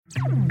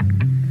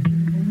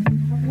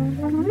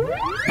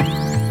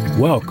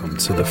Welcome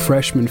to the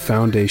Freshman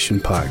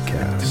Foundation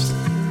Podcast,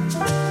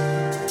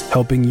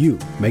 helping you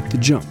make the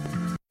jump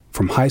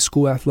from high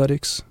school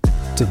athletics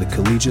to the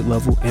collegiate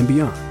level and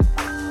beyond,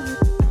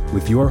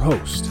 with your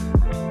host,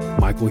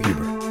 Michael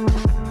Huber.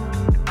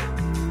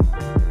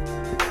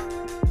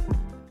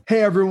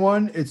 Hey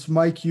everyone, it's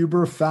Mike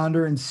Huber,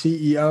 founder and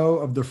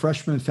CEO of the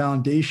Freshman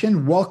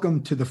Foundation.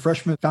 Welcome to the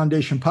Freshman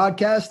Foundation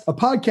Podcast, a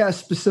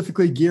podcast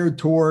specifically geared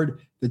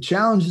toward the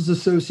challenges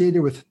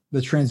associated with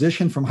the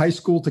transition from high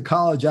school to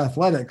college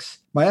athletics.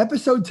 My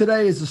episode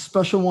today is a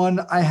special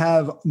one. I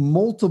have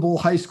multiple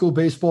high school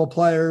baseball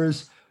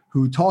players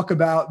who talk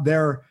about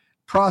their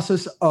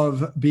process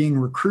of being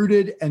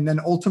recruited and then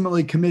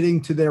ultimately committing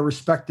to their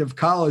respective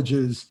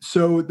colleges.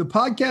 So the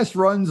podcast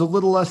runs a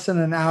little less than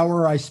an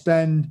hour. I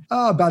spend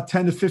about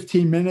 10 to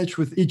 15 minutes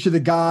with each of the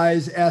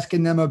guys,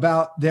 asking them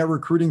about their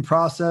recruiting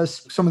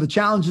process, some of the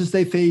challenges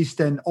they faced,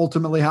 and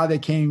ultimately how they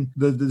came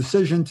the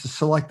decision to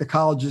select the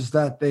colleges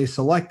that they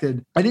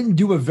selected. I didn't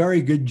do a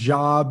very good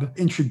job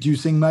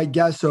introducing my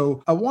guests,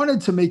 so I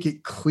wanted to make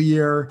it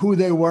clear who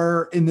they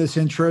were in this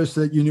intro so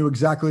that you knew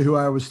exactly who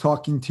I was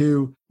talking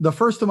to. The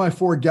first of my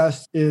four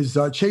guests is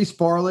Chase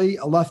Barley,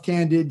 a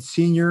left-handed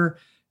senior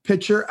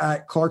pitcher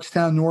at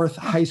Clarkstown North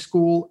High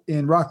School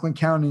in Rockland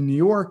County, New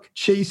York.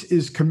 Chase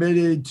is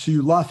committed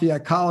to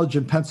Lafayette College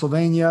in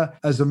Pennsylvania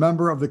as a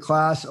member of the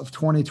class of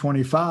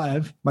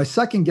 2025. My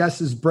second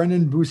guest is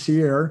Brendan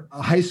Bussiere,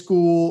 a high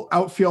school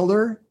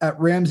outfielder at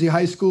Ramsey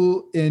High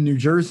School in New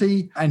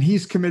Jersey, and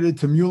he's committed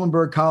to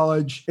Muhlenberg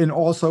College and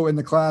also in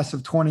the class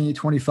of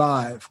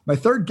 2025. My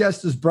third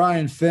guest is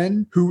Brian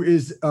Finn, who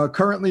is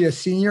currently a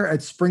senior at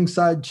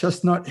Springside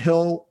Chestnut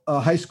Hill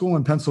High School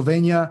in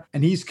Pennsylvania,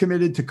 and he's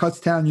committed to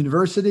Kutztown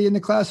University in the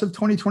class of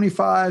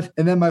 2025.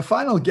 And then my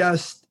final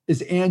guest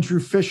is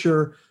Andrew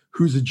Fischer,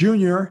 who's a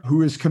junior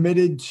who is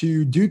committed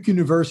to Duke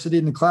University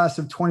in the class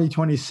of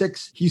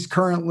 2026. He's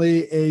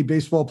currently a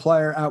baseball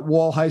player at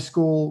Wall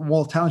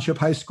Township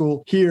High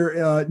School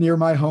here near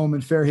my home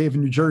in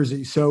Fairhaven, New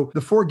Jersey. So the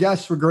four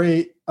guests were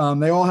great.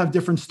 They all have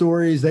different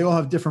stories. They all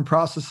have different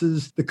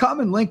processes. The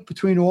common link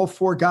between all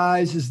four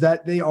guys is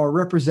that they are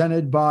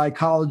represented by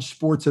College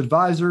Sports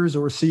Advisors,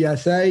 or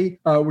CSA,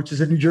 which is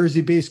a New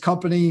Jersey-based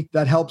company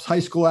that helps high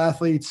school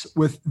athletes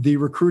with the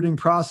recruiting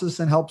process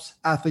and helps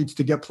athletes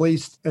to get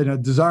placed in a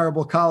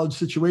desirable college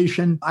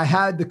situation. I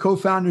had the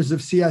co-founders of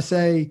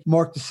CSA,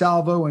 Mark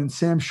DeSalvo and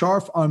Sam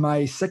Scharf, on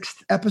my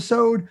sixth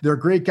episode. They're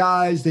great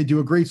guys. They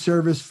do a great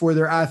service for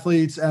their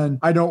athletes. And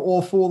I know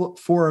all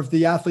four of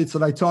the athletes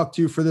that I talked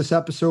to for this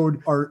episode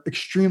are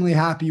extremely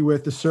happy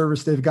with the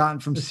service they've gotten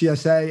from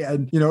CSA.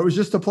 And, it was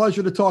just a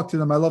pleasure to talk to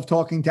them. I love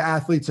talking to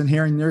athletes and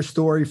hearing their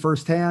story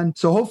firsthand.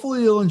 So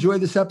hopefully you'll enjoy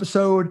this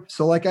episode.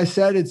 So like I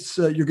said, it's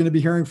you're going to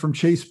be hearing from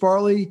Chase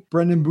Barley,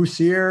 Brendan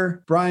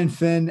Bussiere, Brian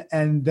Finn,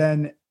 and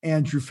then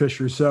Andrew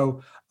Fischer.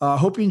 So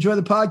hope you enjoy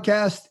the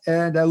podcast,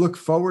 and I look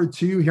forward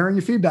to hearing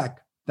your feedback.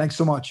 Thanks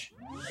so much.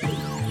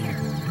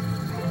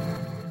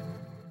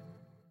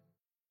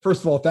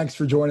 First of all, thanks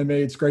for joining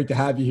me. It's great to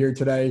have you here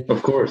today.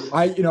 Of course.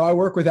 I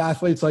work with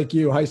athletes like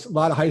you, a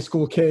lot of high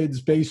school kids,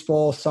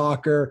 baseball,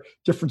 soccer,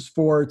 different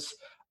sports,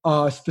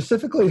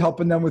 specifically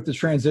helping them with the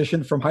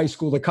transition from high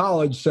school to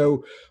college.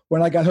 So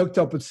when I got hooked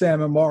up with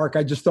Sam and Mark,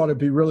 I just thought it'd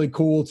be really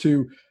cool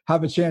to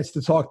have a chance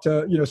to talk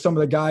to, some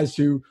of the guys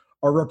who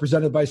are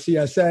represented by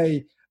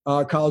CSA,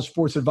 College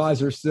Sports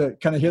Advisors, to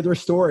kind of hear their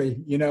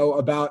story,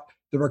 about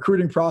the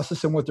recruiting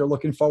process and what they're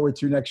looking forward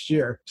to next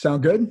year.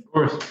 Sound good? Of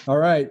course. All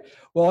right.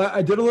 Well,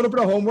 I did a little bit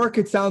of homework.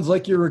 It sounds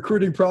like your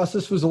recruiting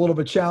process was a little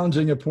bit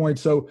challenging at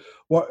points. So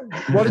why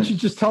don't you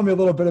just tell me a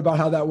little bit about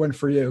how that went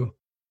for you?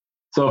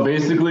 So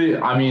basically,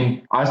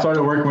 I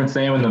started working with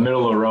Sam in the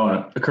middle of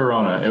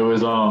Corona. It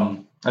was, I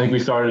think we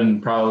started in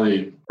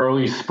probably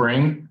early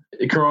spring.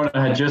 Corona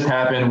had just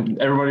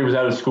happened. Everybody was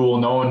out of school.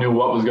 No one knew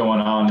what was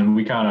going on. And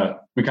we kind of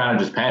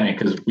just panicked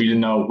because we didn't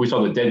know. We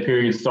saw the dead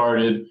period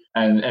started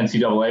and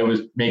NCAA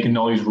was making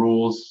all these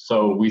rules.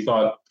 So we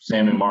thought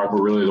Sam and Mark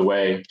were really the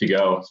way to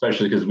go,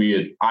 especially because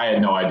I had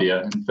no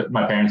idea.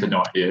 My parents had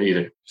no idea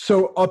either.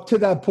 So up to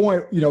that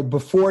point,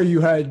 before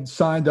you had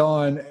signed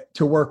on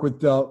to work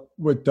with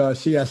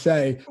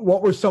CSA,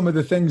 what were some of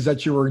the things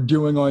that you were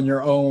doing on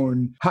your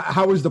own?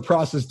 How was the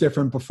process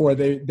different before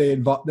they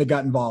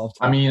got involved?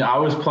 I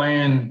was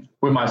playing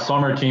with my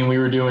summer team. We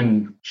were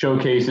doing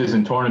showcases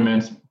and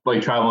tournaments, like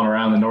traveling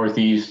around the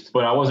Northeast,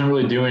 but I wasn't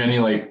really doing any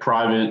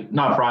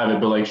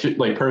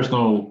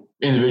personal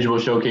individual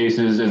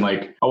showcases. And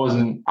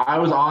I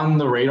was on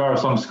the radar of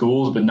some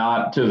schools, but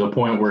not to the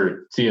point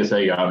where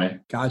CSA got me.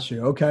 Got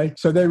you. Okay.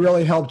 So they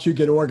really helped you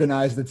get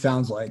organized, it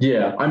sounds like.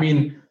 Yeah.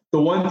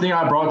 The one thing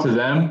I brought to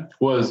them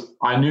was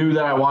I knew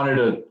that I wanted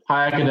a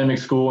high academic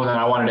school and then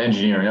I wanted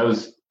engineering. That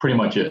was pretty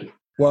much it.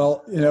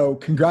 Well,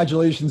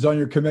 congratulations on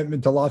your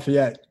commitment to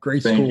Lafayette.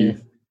 Great school. Thank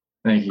you.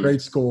 Thank you.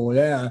 Great school.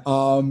 Yeah.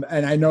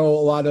 And I know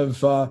a lot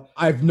of,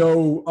 I've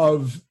know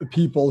of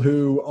people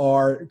who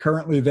are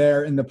currently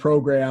there in the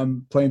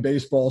program playing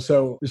baseball.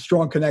 So a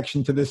strong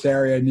connection to this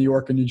area, New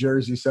York and New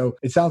Jersey. So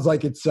it sounds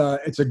like it's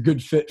a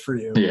good fit for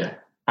you. Yeah,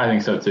 I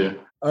think so too.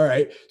 All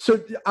right.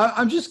 So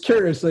I'm just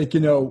curious, like,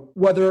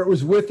 whether it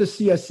was with the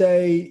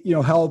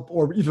CSA, help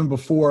or even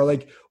before,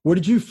 like, what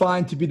did you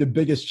find to be the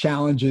biggest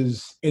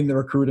challenges in the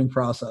recruiting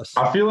process?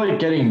 I feel like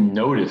getting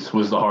noticed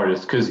was the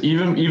hardest because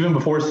even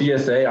before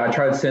CSA, I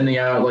tried sending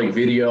out like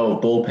video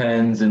of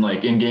bullpens and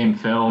like in-game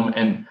film,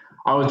 and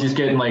I was just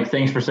getting like,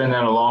 thanks for sending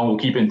that along. We'll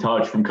keep in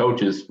touch from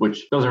coaches,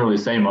 which doesn't really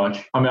say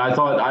much. I mean, I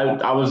thought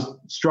I was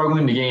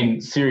struggling to gain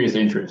serious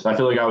interest. I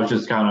feel like I was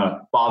just kind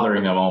of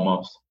bothering them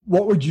almost.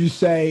 What would you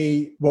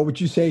say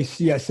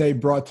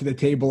CSA brought to the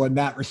table in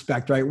that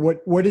respect, right?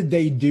 What did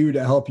they do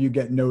to help you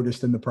get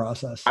noticed in the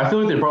process? I feel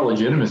like they brought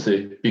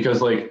legitimacy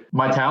because like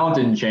my talent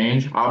didn't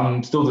change.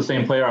 I'm still the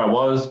same player I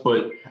was,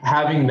 but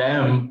having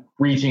them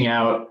reaching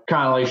out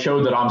kind of like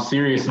showed that I'm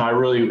serious and I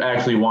really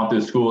actually want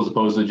this school as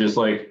opposed to just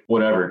like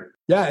whatever.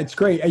 Yeah, it's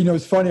great.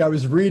 It's funny. I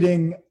was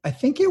reading, I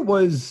think it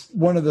was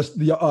one of the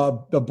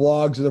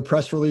blogs or the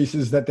press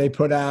releases that they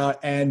put out,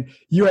 and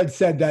you had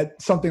said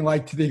that something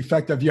like to the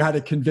effect of you had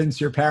to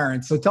convince your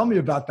parents. So tell me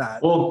about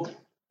that. Well,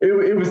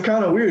 it was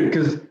kind of weird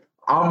because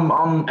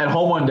I'm at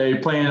home one day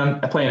playing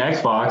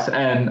Xbox,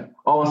 and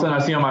all of a sudden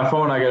I see on my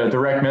phone I get a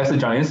direct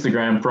message on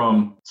Instagram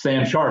from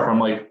Sam Sharp. I'm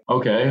like,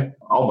 okay,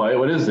 I'll bite.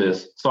 What is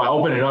this? So I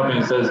open it up and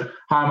it says,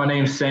 "Hi, my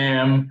name's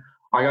Sam.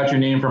 I got your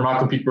name from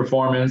Rock Peak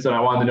Performance, and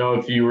I wanted to know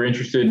if you were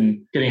interested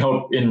in getting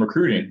help in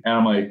recruiting." And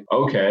I'm like,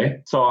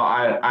 okay. So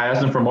I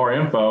asked him for more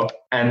info,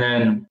 and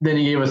then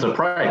he gave us a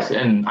price.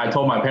 And I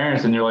told my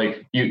parents, and they're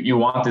like, you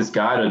want this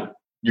guy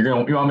you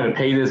want me to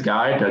pay this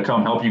guy to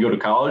come help you go to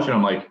college? And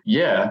I'm like,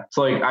 yeah.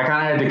 So like I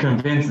kind of had to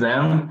convince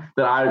them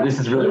that this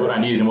is really what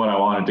I needed and what I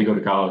wanted to go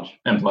to college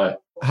and play.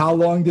 How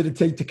long did it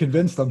take to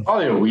convince them?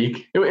 Probably a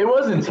week. It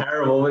wasn't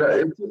terrible, but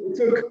it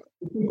took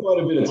quite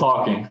a bit of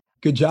talking.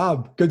 Good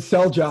job. Good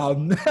sell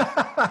job.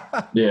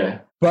 Yeah.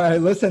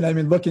 But listen, I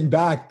mean, looking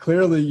back,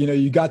 clearly,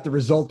 you got the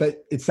result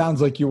that it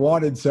sounds like you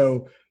wanted.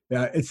 So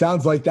yeah, it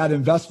sounds like that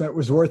investment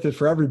was worth it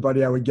for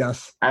everybody, I would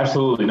guess.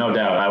 Absolutely. No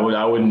doubt. I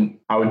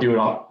would do it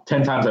all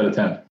 10 times out of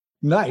 10.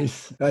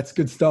 Nice. That's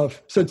good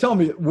stuff. So tell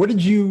me, what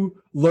did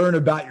you learn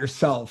about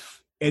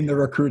yourself in the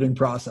recruiting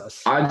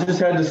process? I just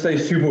had to stay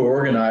super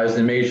organized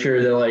and make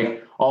sure that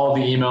like all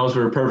the emails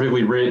were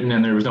perfectly written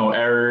and there was no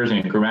errors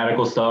and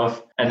grammatical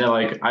stuff. And then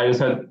like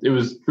it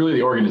was really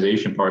the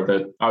organization part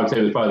that I would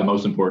say was probably the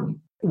most important.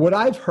 What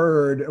I've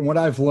heard and what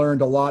I've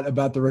learned a lot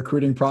about the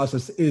recruiting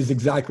process is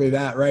exactly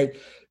that, right?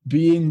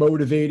 Being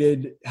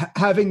motivated,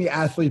 having the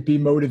athlete be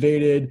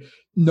motivated,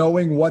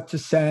 knowing what to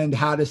send,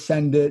 how to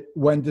send it,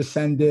 when to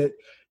send it,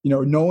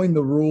 knowing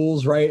the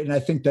rules, right? And I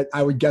think that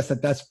I would guess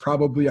that that's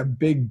probably a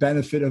big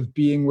benefit of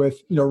being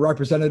with,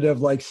 representative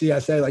like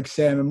CSA, like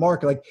Sam and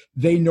Mark, like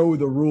they know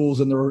the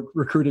rules in the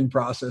recruiting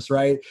process,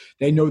 right?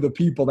 They know the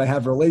people, they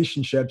have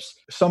relationships.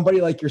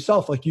 Somebody like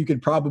yourself, like you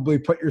could probably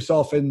put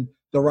yourself in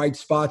the right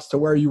spots to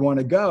where you want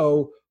to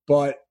go,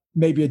 but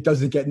maybe it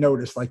doesn't get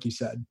noticed, like you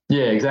said.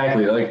 Yeah,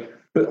 exactly.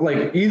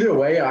 But either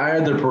way, I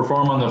had to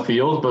perform on the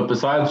field, but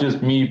besides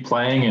just me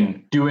playing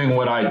and doing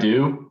what I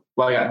do,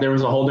 like there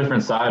was a whole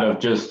different side of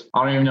just,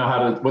 I don't even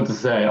know what to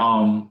say.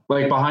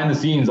 Like behind the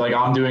scenes, like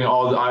I'm doing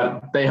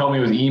they help me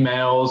with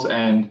emails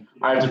and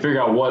I have to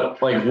figure out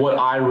what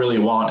I really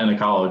want in a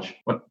college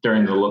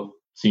during the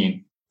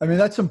scene. I mean,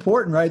 that's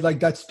important, right? Like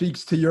that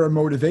speaks to your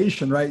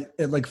motivation, right?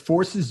 It like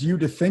forces you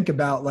to think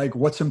about like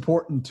what's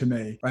important to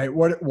me, right?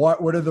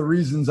 What are the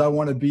reasons I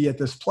want to be at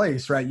this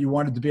place, right? You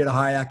wanted to be at a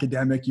high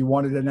academic, you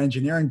wanted an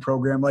engineering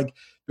program. Like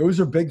those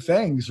are big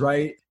things,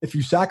 right? If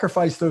you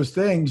sacrifice those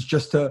things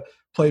just to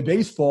play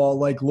baseball,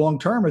 like long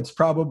term, it's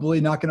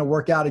probably not going to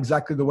work out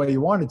exactly the way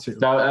you wanted to.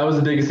 That was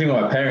the biggest thing with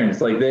my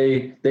parents. Like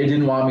they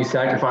didn't want me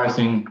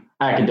sacrificing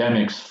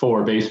academics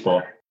for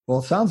baseball. Well,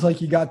 it sounds like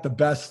you got the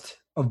best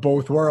of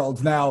both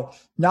worlds. Now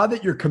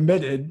that you're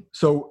committed,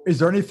 so is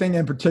there anything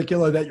in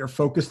particular that you're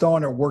focused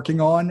on or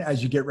working on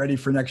as you get ready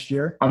for next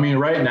year? I mean,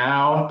 right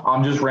now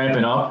I'm just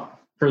ramping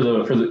up for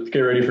the get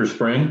ready for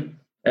spring,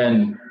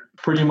 and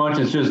pretty much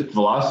it's just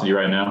velocity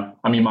right now.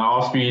 I mean, my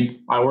off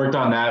speed, I worked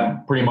on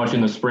that pretty much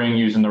in the spring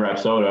using the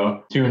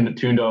Rapsodo,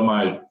 tuned up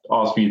my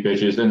off speed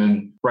pitches, and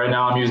then right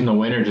now I'm using the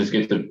winter just to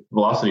get the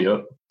velocity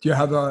up. Do you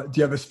have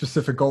a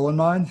specific goal in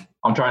mind?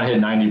 I'm trying to hit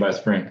 90 by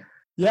spring.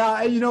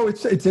 Yeah,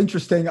 it's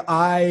interesting.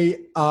 I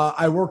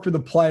worked with a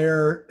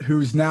player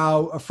who's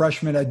now a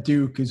freshman at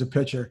Duke, who's a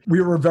pitcher.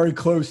 We were very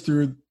close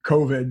through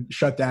COVID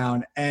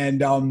shutdown,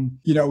 and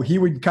he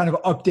would kind of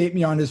update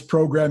me on his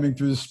programming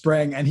through the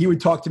spring, and he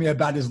would talk to me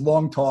about his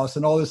long toss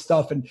and all this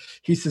stuff. And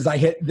he says, I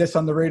hit this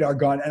on the radar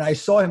gun, and I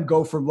saw him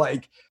go from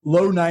like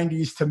low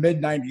 90s to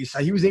mid 90s. So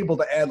he was able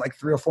to add like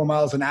 3 or 4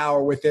 miles an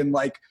hour within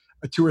like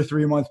a 2 or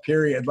 3 month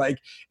period. Like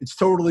it's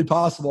totally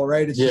possible,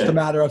 right? It's just a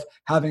matter of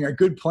having a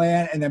good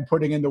plan and then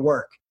putting in the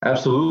work.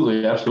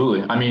 Absolutely.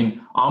 I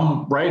mean,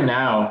 I'm right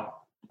now,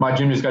 my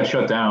gym just got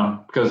shut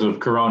down because of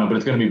Corona, but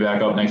it's going to be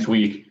back up next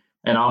week.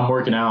 And I'm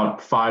working out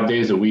 5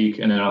 days a week,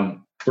 and then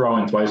I'm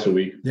throwing twice a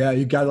week. Yeah,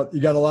 you got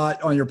a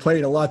lot on your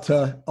plate, a lot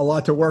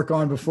to work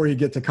on before you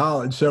get to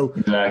college. So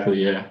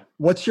exactly, yeah.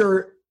 What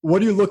are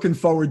you looking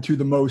forward to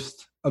the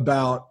most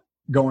about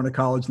going to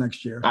college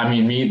next year? I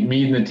mean,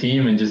 meeting the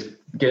team and just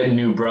getting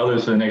new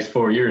brothers for the next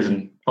 4 years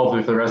and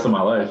hopefully for the rest of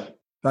my life.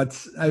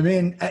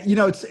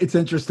 It's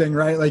interesting,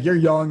 right? Like you're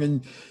young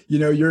and,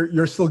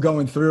 you're still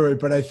going through it,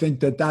 but I think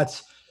that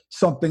that's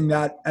something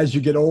that as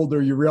you get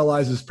older, you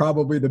realize is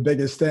probably the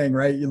biggest thing,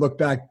 right? You look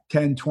back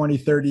 10, 20,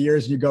 30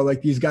 years and you go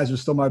like, these guys are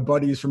still my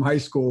buddies from high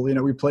school.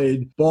 We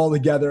played ball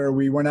together.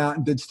 We went out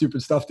and did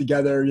stupid stuff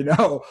together,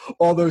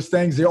 all those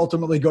things. They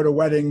ultimately go to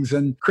weddings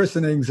and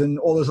christenings and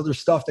all this other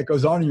stuff that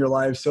goes on in your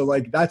life. So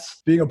like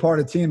that's being a part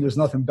of a team. There's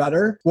nothing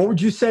better. What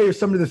would you say are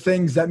some of the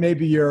things that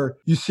maybe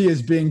you see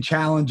as being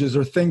challenges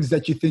or things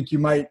that you think you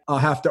might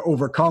have to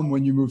overcome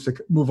when you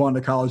move on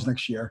to college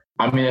next year?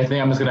 I mean, I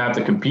think I'm just going to have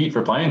to compete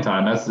for playing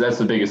time. That's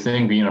the biggest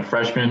thing. Being a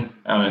freshman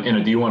in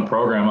a D1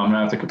 program, I'm going to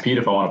have to compete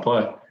if I want to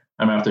play.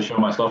 I'm going to have to show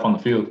myself on the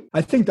field.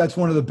 I think that's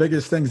one of the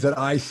biggest things that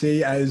I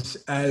see as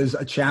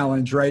a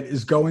challenge, right,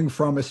 is going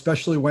from,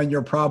 especially when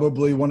you're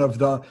probably one of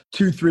the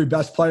 2-3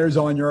 best players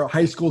on your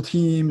high school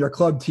team, your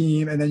club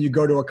team, and then you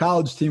go to a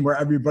college team where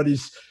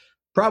everybody's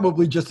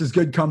probably just as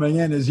good coming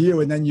in as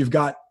you. And then you've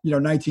got,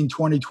 19,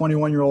 20,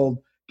 21-year-old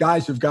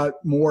guys who've got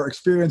more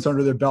experience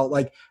under their belt.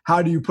 Like,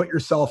 how do you put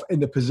yourself in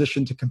the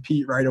position to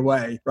compete right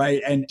away,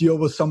 right? And deal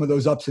with some of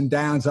those ups and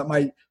downs that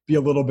might be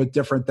a little bit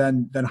different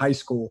than high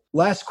school.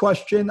 Last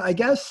question, I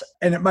guess,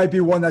 and it might be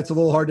one that's a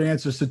little hard to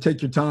answer, so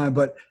take your time.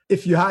 But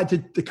if you had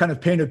to kind of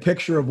paint a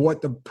picture of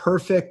what the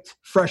perfect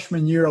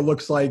freshman year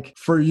looks like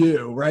for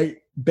you, right?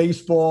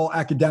 Baseball,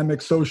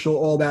 academic, social,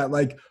 all that,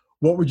 like,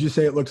 what would you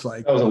say it looks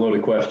like? That was a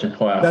loaded question.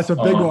 Wow. That's a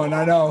big one,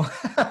 I know.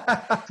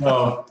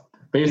 So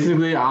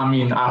basically, I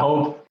mean, I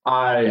hope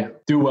I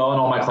do well in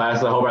all my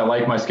classes. I hope I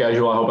like my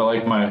schedule. I hope I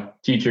like my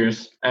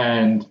teachers.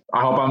 And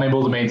I hope I'm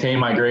able to maintain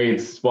my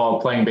grades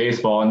while playing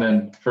baseball. And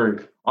then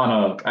on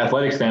an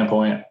athletic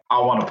standpoint,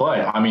 I want to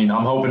play. I mean,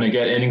 I'm hoping to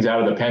get innings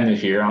out of the pen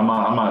this year. I'm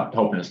not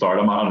hoping to start.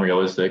 I'm not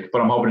unrealistic. But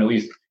I'm hoping to at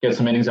least get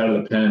some innings out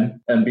of the pen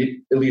and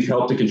at least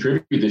help to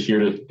contribute this year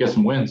to get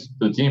some wins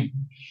for the team.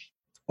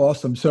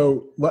 Awesome.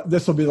 So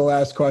this will be the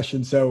last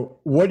question. So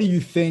what do you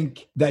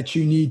think that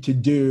you need to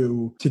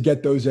do to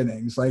get those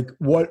innings? Like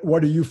what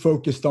are you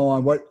focused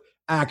on? What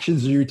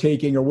actions are you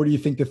taking? Or what do you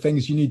think the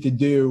things you need to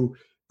do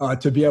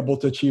to be able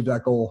to achieve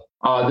that goal?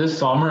 This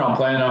summer, I'm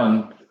planning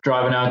on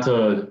driving out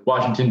to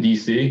Washington,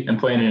 D.C. and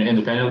playing in an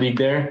independent league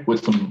there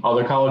with some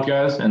other college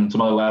guys and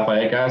some other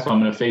Lafayette guys. So I'm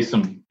going to face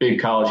some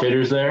big college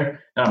hitters there.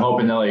 And I'm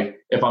hoping that, like,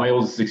 if I'm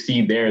able to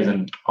succeed there,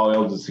 then I'll be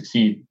able to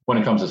succeed when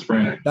it comes to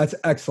spring. That's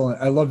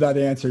excellent. I love that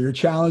answer. You're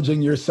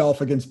challenging yourself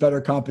against better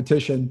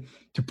competition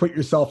to put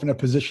yourself in a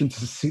position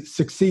to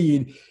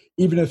succeed,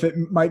 even if it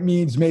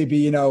means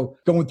maybe,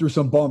 going through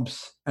some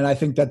bumps. And I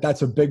think that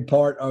that's a big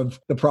part of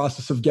the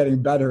process of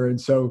getting better.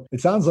 And so it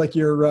sounds like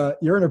you're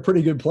in a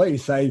pretty good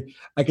place. I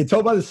can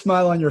tell by the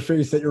smile on your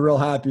face that you're real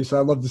happy. So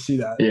I love to see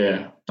that.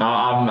 Yeah,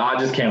 I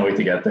just can't wait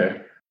to get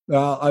there.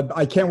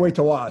 I can't wait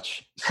to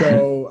watch.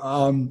 So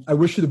I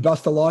wish you the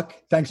best of luck.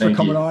 Thanks for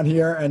coming on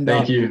here. And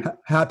thank you.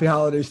 Happy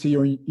holidays to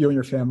you and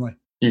your family.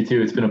 You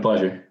too. It's been a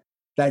pleasure.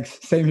 Thanks.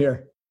 Same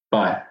here.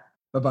 Bye.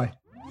 Bye-bye.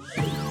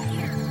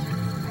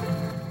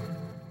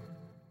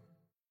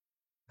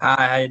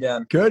 Hi, how you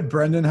doing? Good,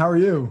 Brendan. How are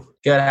you?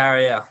 Good, how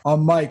are you?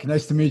 I'm Mike.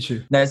 Nice to meet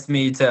you. Nice to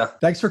meet you too.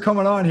 Thanks for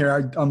coming on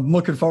here. I'm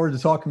looking forward to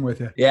talking with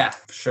you. Yeah,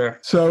 for sure.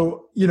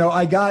 So,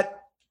 I got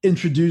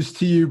introduced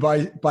to you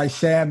by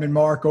Sam and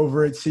Mark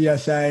over at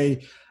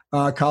CSA,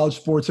 College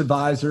Sports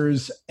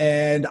Advisors.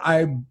 And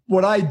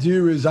what I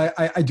do is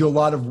I do a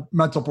lot of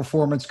mental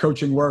performance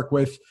coaching work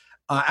with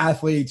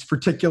athletes,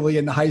 particularly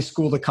in the high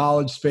school to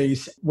college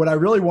space. What I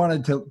really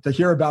wanted to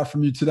hear about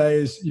from you today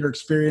is your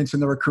experience in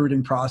the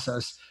recruiting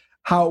process,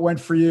 how it went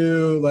for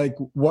you, like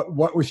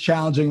what was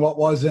challenging, what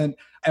wasn't,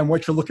 and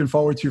what you're looking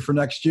forward to for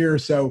next year.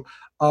 So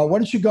why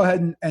don't you go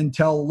ahead and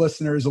tell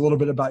listeners a little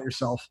bit about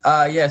yourself?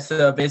 Yeah,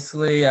 so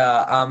basically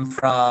I'm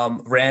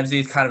from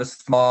Ramsey, kind of a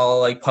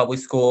small public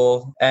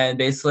school. And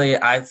basically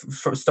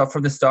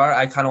from the start,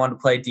 I kind of wanted to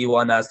play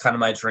D1. That was kind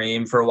of my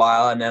dream for a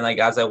while. And then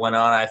as I went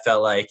on, I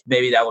felt like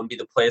maybe that wouldn't be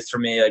the place for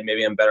me. Like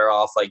maybe I'm better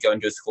off going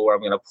to a school where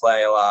I'm going to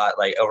play a lot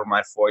over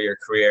my 4-year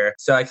career.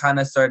 So I kind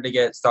of started to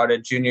get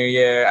started junior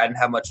year. I didn't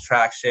have much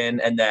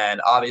traction. And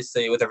then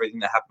obviously with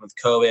everything that happened with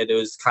COVID, it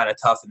was kind of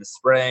tough in the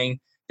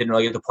spring. Didn't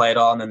really get to play at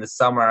all. And then this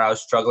summer I was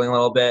struggling a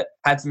little bit.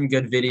 Had some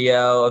good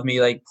video of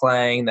me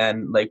playing,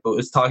 then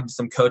was talking to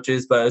some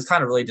coaches, but it was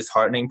kind of really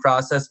disheartening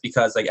process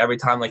because every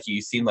time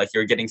you seemed like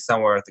you were getting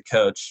somewhere with the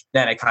coach,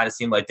 then it kind of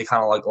seemed like they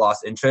kind of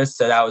lost interest.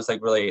 So that was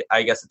really,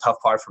 I guess, a tough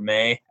part for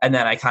me. And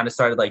then I kind of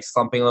started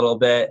slumping a little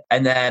bit.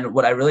 And then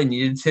what I really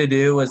needed to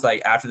do was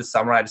after the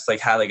summer, I just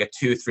had a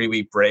 2-3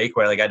 week break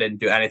where I didn't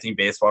do anything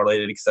baseball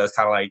related because I was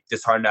kind of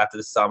disheartened after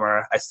the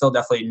summer. I still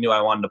definitely knew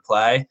I wanted to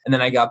play. And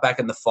then I got back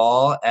in the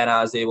fall and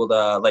I was able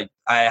to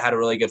I had a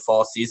really good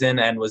fall season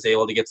and was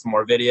able to get some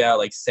more video.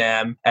 Like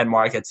Sam and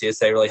Mark at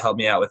CSA really helped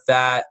me out with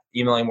that,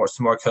 emailing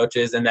some more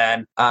coaches. And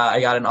then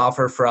I got an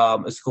offer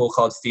from a school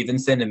called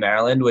Stevenson in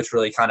Maryland, which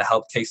really kind of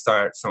helped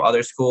kickstart some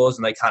other schools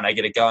and kind of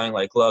get it going.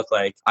 Like, look,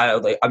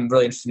 I'm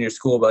really interested in your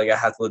school, but I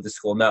have to let the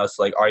school know.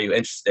 So are you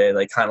interested?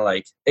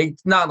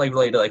 It's not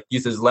really to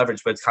use as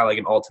leverage, but it's kind of like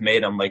an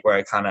ultimatum, where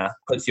it kind of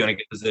puts you in a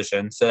good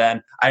position. So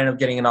then I ended up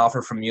getting an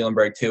offer from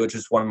Muhlenberg too, which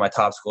is one of my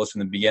top schools from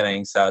the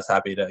beginning. So I was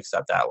happy to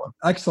accept that one.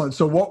 Excellent.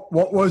 So what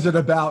was it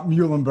about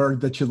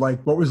Muhlenberg that you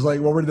liked? What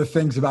were the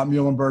things about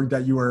Muhlenberg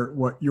that you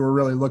were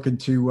really looking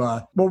to,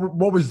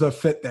 what was the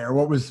fit there?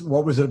 What was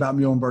it about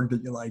Muhlenberg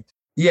that you liked?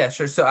 Yeah,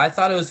 sure. So I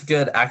thought it was a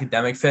good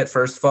academic fit,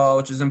 first of all,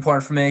 which is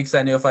important for me because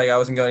I knew if I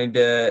wasn't going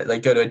to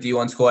go to a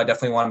D1 school, I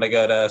definitely wanted to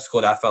go to a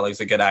school that I felt like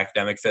was a good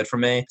academic fit for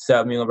me.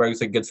 So Muhlenberg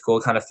is a good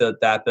school, kind of fit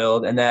that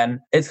build. And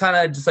then it's kind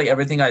of just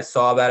everything I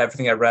saw about it,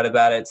 everything I read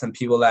about it, some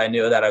people that I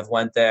knew that I've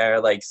went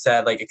there,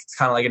 said it's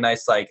kind of a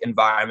nice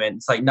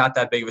environment. It's not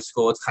that big of a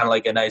school. It's kind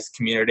of a nice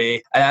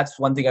community. And that's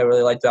one thing I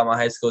really liked about my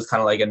high school is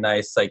kind of a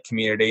nice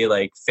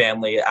community,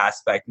 family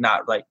aspect,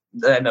 not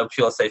I know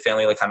people say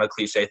family, kind of a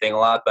cliche thing a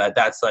lot, but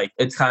that's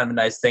it's kind of a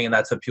nice thing. And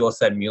that's what people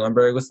said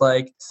Muhlenberg was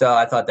like. So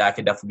I thought that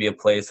could definitely be a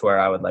place where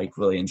I would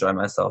really enjoy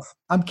myself.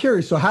 I'm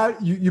curious. So how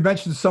you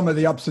mentioned some of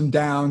the ups and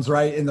downs,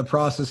 right, in the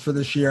process for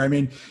this year. I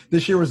mean,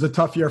 this year was a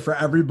tough year for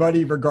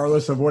everybody,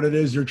 regardless of what it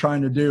is you're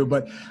trying to do.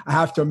 But I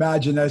have to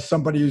imagine as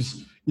somebody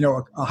who's,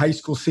 a high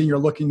school senior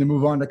looking to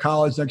move on to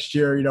college next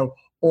year,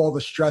 all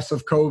the stress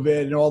of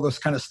COVID and all this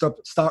kind of stuff,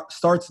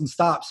 starts and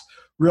stops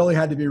really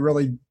had to be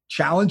really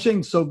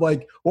challenging. So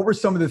what were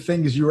some of the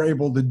things you were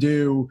able to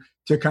do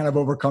to kind of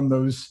overcome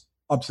those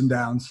ups and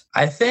downs?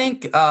 I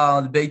think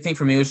the big thing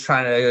for me was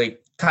trying to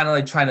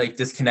trying to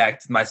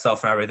disconnect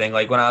myself from everything.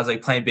 When I was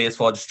playing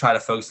baseball, just try to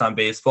focus on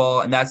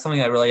baseball. And that's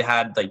something I really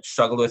had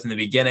struggled with in the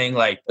beginning.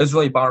 It was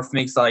really a bummer for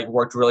me because I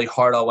worked really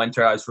hard all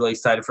winter. I was really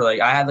excited for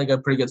I had a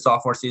pretty good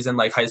sophomore season,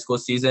 high school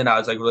season. I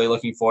was really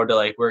looking forward to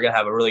we we're going to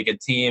have a really good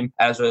team.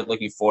 I was really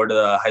looking forward to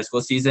the high school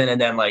season. And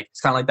then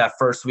it's kind of that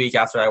first week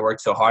after I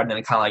worked so hard and then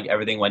it kind of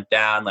everything went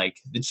down.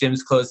 The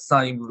gym's closed. It's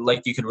not even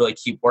you could really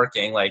keep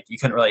working. You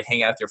couldn't really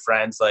hang out with your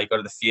friends, go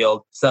to the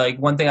field. So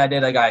one thing I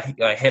did,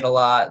 I hit a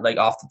lot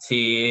off the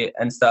tee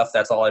and stuff.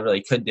 That's all I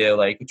really could do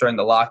during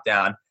the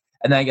lockdown.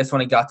 And then I guess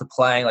when it got to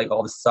playing,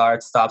 all the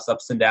starts, stops,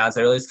 ups and downs,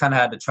 I really just kind of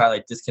had to try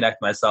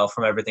disconnect myself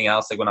from everything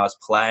else when I was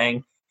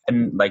playing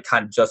and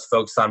kind of just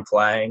focus on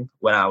playing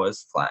when I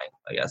was playing,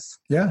 I guess.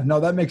 Yeah, no,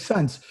 that makes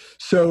sense.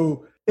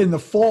 So in the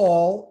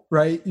fall,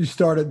 right, you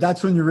started,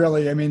 that's when you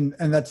really, and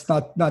that's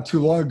not too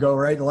long ago,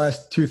 right? The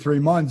last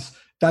 2-3 months,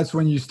 that's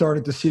when you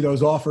started to see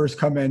those offers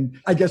come in.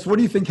 I guess, what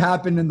do you think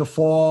happened in the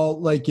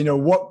fall?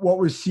 What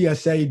was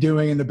CSA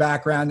doing in the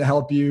background to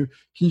help you?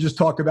 Can you just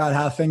talk about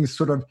how things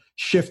sort of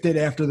shifted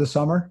after the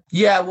summer?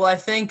 Yeah, well, I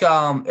think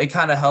it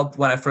kind of helped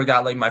when I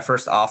forgot my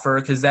first offer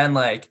because then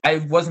I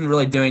wasn't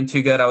really doing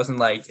too good. I wasn't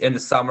in the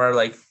summer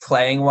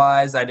playing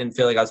wise. I didn't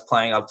feel I was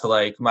playing up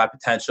to my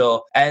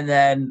potential. And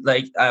then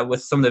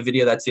with some of the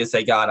video that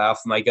CSA got off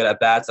my good at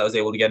bats, I was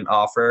able to get an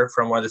offer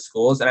from one of the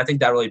schools, and I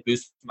think that really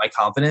boosted my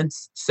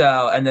confidence.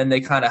 So and then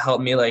they kind of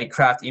helped me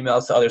craft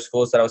emails to other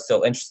schools that I was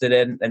still interested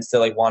in and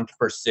still wanted to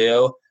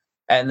pursue.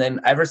 And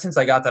then ever since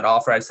I got that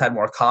offer, I just had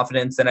more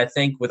confidence. And I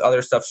think with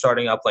other stuff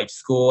starting up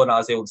school and I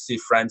was able to see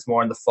friends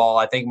more in the fall,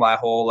 I think my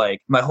whole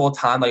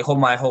time,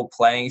 my whole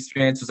playing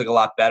experience was a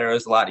lot better. It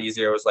was a lot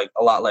easier. It was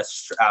a lot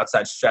less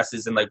outside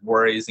stresses and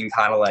worries and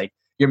kind of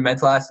your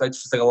mental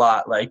aspect's just a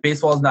lot.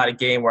 Baseball is not a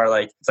game where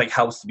it's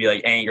helps to be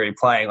angry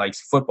playing.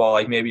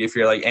 Football, maybe if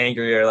you're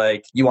angry or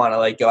you want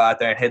to go out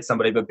there and hit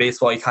somebody, but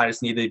baseball you kind of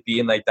just need to be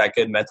in that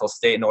good mental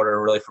state in order to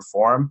really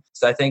perform.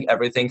 So I think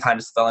everything kind of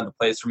just fell into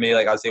place for me.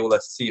 I was able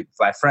to see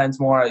my friends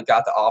more. I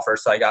got the offer,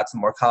 so I got some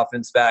more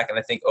confidence back, and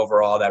I think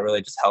overall that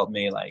really just helped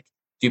me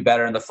do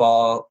better in the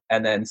fall.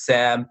 And then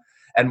Sam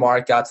and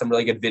Mark got some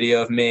really good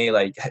video of me,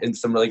 and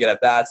some really good at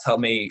bats,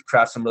 helped me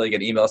craft some really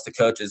good emails to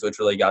coaches, which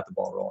really got the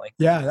ball rolling.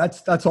 Yeah,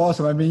 that's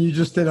awesome. You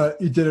just did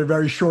a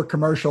very short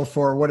commercial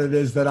for what it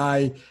is that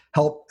I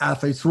help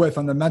athletes with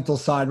on the mental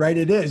side, right?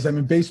 It is.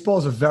 Baseball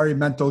is a very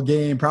mental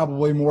game,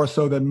 probably more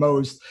so than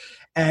most.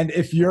 And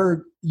if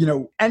you're,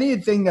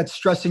 anything that's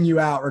stressing you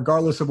out,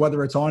 regardless of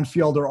whether it's on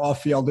field or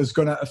off field, is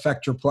going to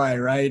affect your play,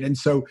 right? And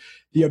so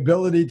the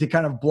ability to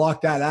kind of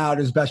block that out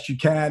as best you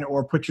can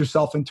or put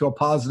yourself into a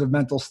positive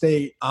mental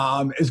state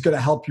is going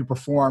to help you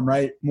perform,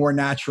 right, more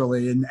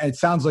naturally. And it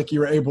sounds like you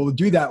were able to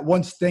do that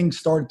once things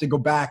started to go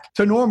back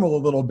to normal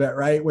a little bit,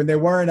 right? When they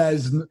weren't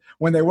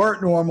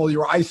normal, you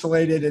were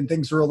isolated and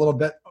things were a little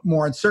bit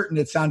more uncertain.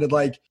 It sounded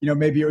like,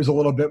 maybe it was a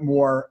little bit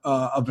more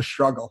of a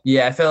struggle.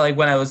 Yeah, I feel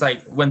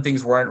when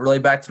things weren't really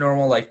back to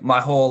normal,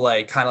 my whole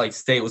kind of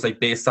state was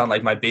based on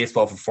my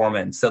baseball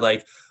performance. So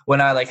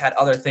when I had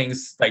other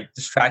things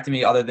distracting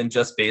me other than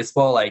just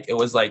baseball, it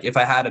was if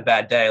I had a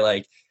bad day,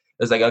 it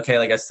was okay,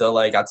 I still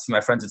got to see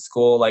my friends at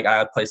school. I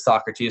would play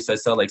soccer too, so I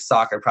still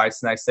soccer practice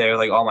the next day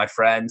with all my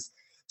friends.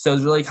 So it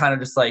was really kind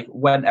of just like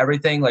when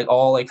everything, like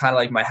all like kind of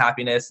like my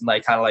happiness and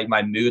like kind of like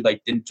my mood,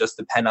 like didn't just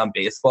depend on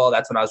baseball.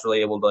 That's when I was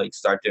really able to like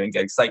start doing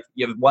gigs. Like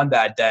you have one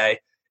bad day,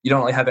 you don't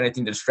really have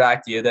anything to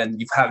distract you. Then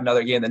you have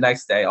another game the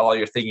next day. All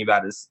you're thinking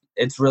about is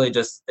it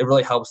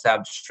really helps to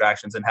have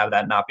distractions and have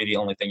that not be the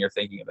only thing you're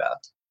thinking about.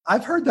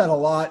 I've heard that a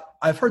lot.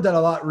 I've heard that a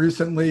lot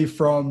recently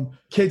from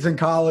kids in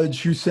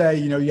college who say,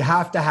 you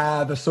have to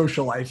have a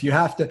social life.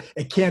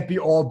 It can't be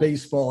all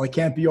baseball. It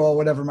can't be all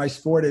whatever my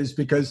sport is,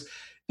 because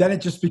then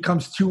it just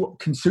becomes too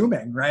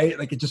consuming, right?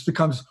 Like it just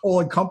becomes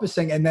all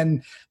encompassing. And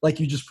then like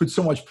you just put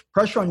so much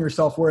pressure on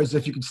yourself. Whereas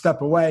if you could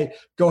step away,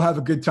 go have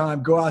a good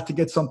time, go out to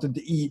get something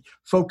to eat,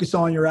 focus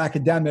on your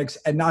academics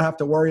and not have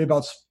to worry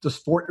about the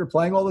sport you're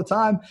playing all the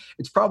time,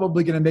 it's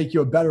probably going to make you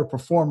a better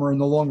performer in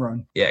the long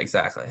run. Yeah,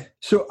 exactly.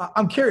 So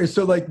I'm curious.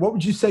 So like, what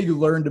would you say you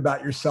learned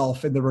about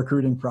yourself in the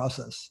recruiting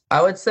process?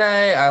 I would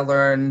say I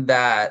learned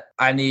that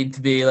I need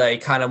to be like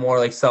kind of more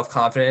like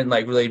self-confident,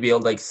 like really be able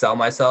to like sell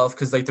myself.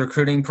 Cause like the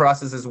recruiting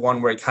process is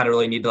one where you kind of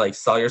really need to like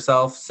sell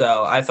yourself.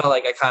 So I felt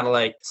like I kind of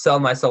like sell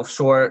myself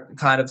short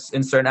kind of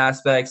in certain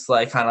aspects,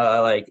 like kind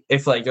of like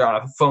if like you're on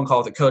a phone call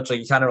with a coach, like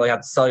you kind of really have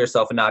to sell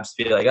yourself and not just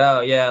be like,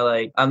 oh yeah,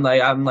 like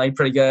I'm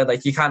pretty good.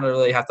 Like you kind of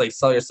really have to like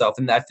sell yourself.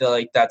 And I feel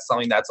like that's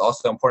something that's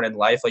also important in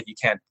life. Like you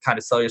can't kind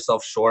of sell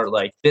yourself short,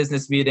 like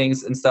business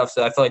meetings and stuff.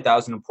 So I feel like that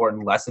was an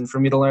important lesson for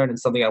me to learn. And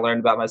something I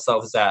learned about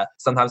myself is that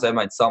sometimes I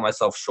might sell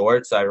myself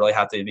short. So I really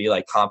have to be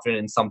like confident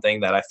in something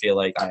that I feel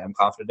like I am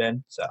confident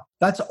in. So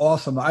that's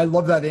awesome. I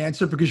love that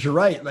answer because you're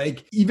right.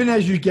 Like even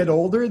as you get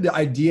older, the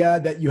idea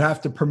that you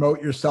have to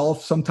promote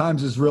yourself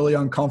sometimes is really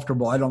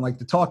uncomfortable. I don't like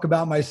to talk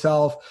about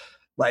myself.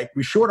 Like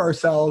we short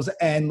ourselves,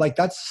 and like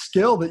that's a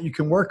skill that you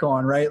can work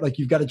on, right? Like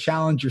you've got to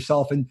challenge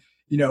yourself. And,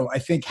 I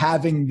think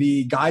having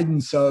the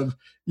guidance of,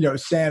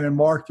 Sam and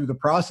Mark through the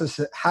process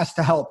has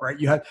to help, right?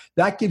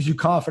 That gives you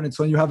confidence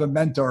when you have a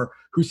mentor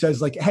who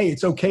says like, hey,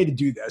 it's okay to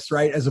do this,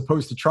 right? As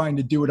opposed to trying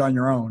to do it on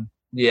your own.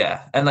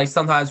 Yeah. And like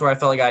sometimes where I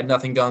felt like I had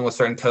nothing going with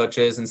certain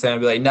coaches and Sam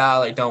would be like, nah,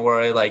 like don't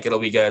worry, like it'll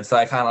be good. So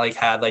I kind of like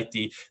had like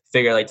the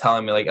figure like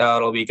telling me like, oh,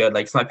 it'll be good.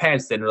 Like so my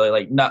parents didn't really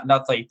like not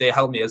like they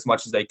helped me as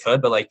much as they could,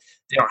 but like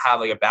they don't have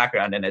like a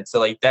background in it. So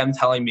like them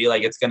telling me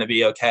like it's gonna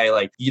be okay,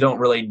 like you don't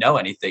really know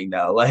anything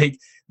though. Like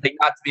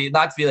not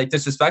to be like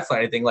disrespectful or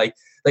anything. Like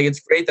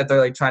it's great that they're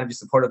like trying to be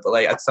supportive, but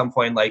like at some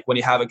point, like when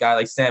you have a guy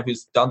like Sam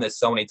who's done this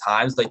so many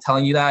times, like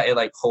telling you that, it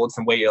like holds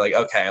some weight. You're like,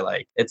 okay,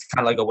 like it's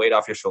kind of like a weight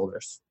off your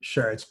shoulders.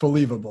 Sure, it's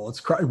believable.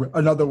 It's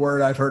another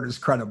word I've heard is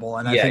credible,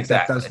 and I think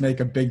exactly. That does make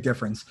a big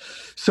difference.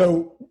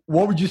 So,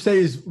 what would you say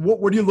is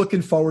what are you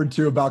looking forward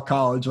to about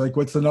college? Like,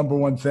 what's the number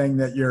one thing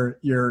that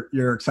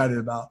you're excited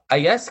about? I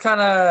guess kind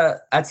of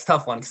that's a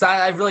tough one because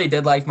I really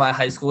did like my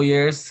high school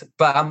years,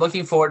 but I'm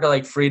looking forward to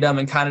like freedom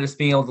and kind of just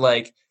being able to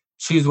like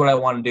choose what I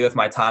want to do with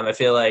my time. I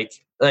feel like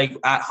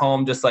at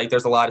home, just like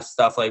there's a lot of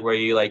stuff like where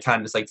you like kind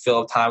of just like fill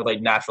up time with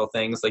like natural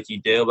things like you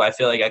do. But I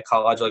feel like at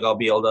college, like I'll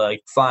be able to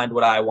like find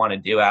what I want to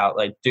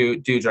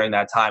do during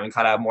that time and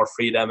kind of have more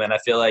freedom. And I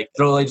feel like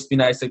it'll really just be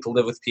nice like to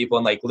live with people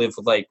and like live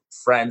with like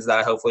friends that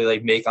I hopefully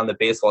like make on the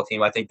baseball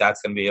team. I think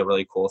that's going to be a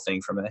really cool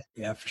thing for me.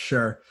 Yeah, for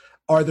sure.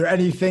 Are there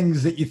any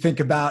things that you think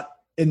about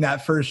in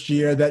that first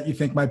year that you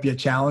think might be a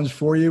challenge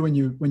for you when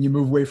you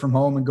move away from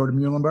home and go to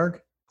Muhlenberg?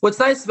 What's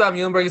nice about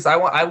Muhlenberg is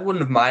I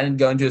wouldn't have minded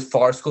going to as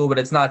far school, but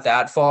it's not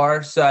that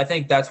far. So I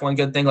think that's one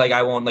good thing. Like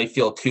I won't like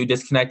feel too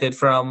disconnected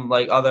from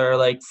like other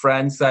like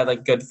friends. I had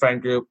like good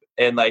friend group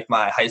in like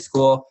my high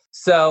school.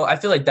 So I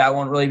feel like that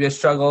won't really be a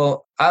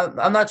struggle.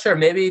 I'm not sure.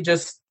 Maybe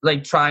just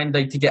like trying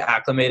like to get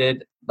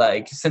acclimated.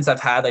 Like since I've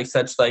had like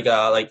such like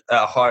a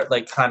hard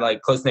like kind of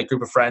like close knit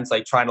group of friends,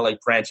 like trying to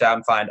like branch out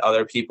and find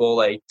other people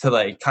like to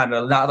like kind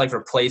of not like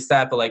replace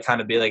that, but like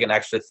kind of be like an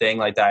extra thing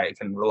like that I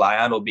can rely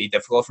on will be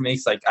difficult for me.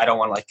 Cause like I don't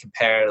want to like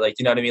compare like,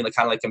 you know what I mean? Like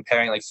kind of like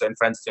comparing like certain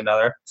friends to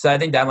another. So I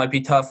think that might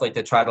be tough, like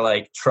to try to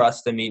like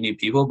trust and meet new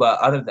people. But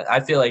other than I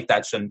feel like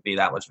that shouldn't be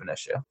that much of an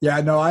issue. Yeah,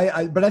 no,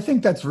 but I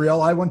think that's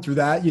real. I went through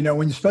that,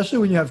 especially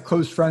when you have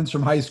close friends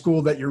from high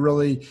school that you're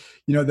really,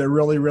 they're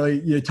really,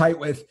 really you're tight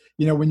with,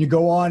 when you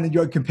go on and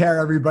you compare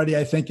everybody,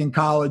 I think in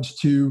college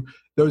to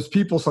those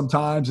people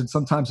sometimes, and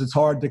sometimes it's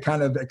hard to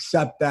kind of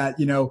accept that,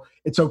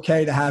 it's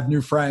okay to have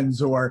new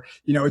friends or,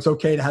 it's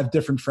okay to have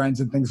different friends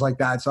and things like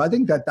that. So I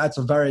think that that's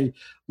a very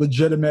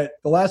legitimate.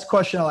 The last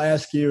question I'll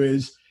ask you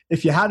is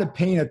if you had to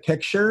paint a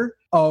picture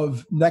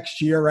of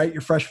next year, right,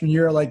 your freshman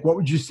year, like what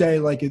would you say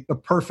like the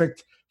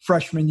perfect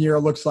freshman year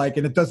looks like?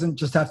 And it doesn't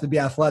just have to be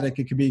athletic.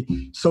 It could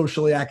be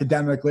socially,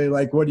 academically.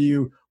 Like, what are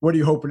you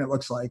hoping it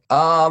looks like?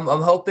 I'm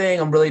hoping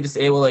I'm really just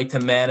able like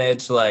to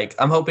manage, like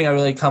I'm hoping I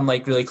really come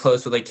like really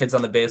close with like kids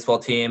on the baseball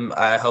team.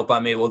 I hope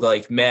I'm able to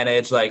like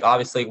manage, like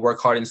obviously work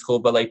hard in school,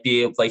 but like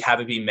be like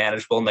have it be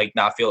manageable and like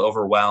not feel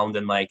overwhelmed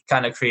and like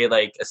kind of create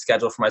like a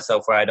schedule for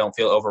myself where I don't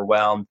feel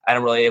overwhelmed.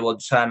 I'm really able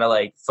to try to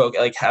like focus,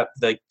 like have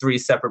like 3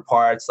 separate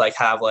parts, like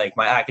have like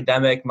my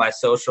academic, my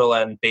social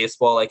and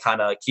baseball, like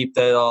kind of keep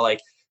that all like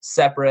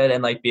separate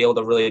and like be able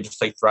to really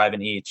just like thrive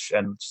in each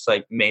and just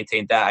like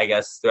maintain that, I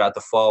guess, throughout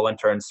the fall,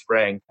 winter, and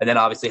spring. And then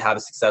obviously have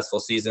a successful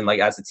season like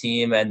as a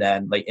team, and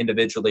then like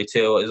individually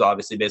too. Is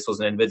obviously baseball is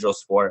an individual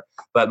sport,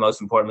 but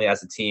most importantly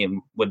as a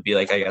team would be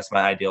like, I guess,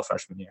 my ideal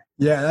freshman year.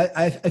 Yeah,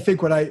 I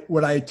think what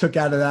I took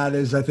out of that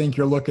is I think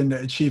you're looking to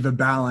achieve a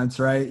balance,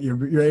 right?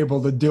 You're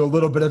able to do a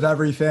little bit of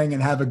everything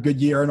and have a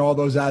good year in all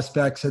those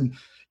aspects. And,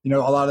 a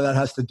lot of that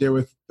has to do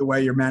with the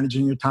way you're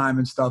managing your time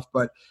and stuff.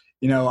 But,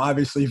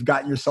 obviously you've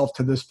gotten yourself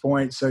to this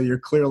point. So you're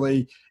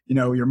clearly,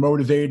 you're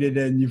motivated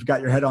and you've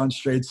got your head on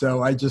straight.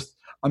 So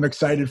I'm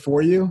excited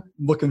for you.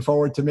 Looking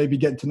forward to maybe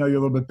getting to know you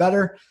a little bit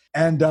better.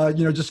 And,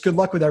 just good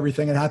luck with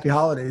everything and happy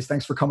holidays.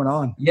 Thanks for coming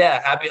on.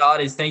 Yeah, happy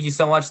holidays. Thank you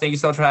so much. Thank you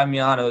so much for having me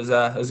on. It was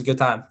a good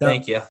time. Yeah.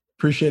 Thank you.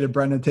 Appreciate it,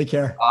 Brendan. Take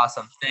care.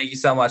 Awesome. Thank you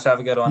so much. Have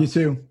a good one. You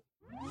too.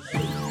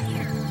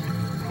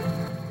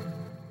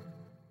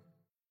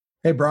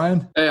 Hey,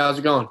 Brian. Hey, how's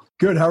it going?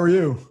 Good. How are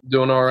you?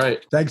 Doing all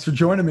right. Thanks for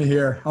joining me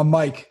here. I'm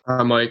Mike.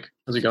 Hi, Mike.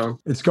 How's it going?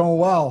 It's going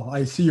well.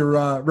 I see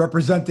you're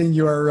representing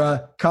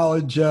your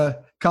college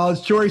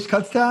choice,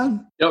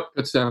 Kutztown. Yep,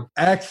 Kutztown.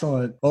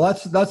 Excellent. Well,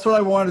 that's what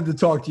I wanted to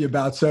talk to you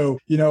about. So,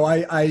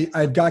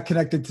 I got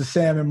connected to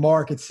Sam and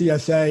Mark at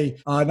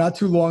CSA not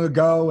too long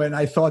ago, and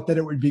I thought that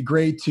it would be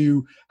great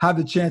to have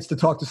the chance to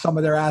talk to some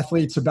of their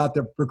athletes about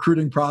the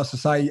recruiting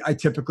process. I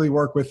typically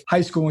work with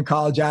high school and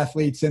college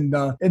athletes in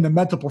the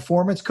mental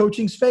performance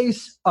coaching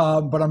space,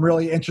 but I'm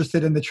really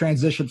interested in the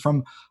transition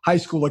from high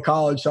school to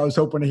college. So I was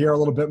hoping to hear a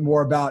little bit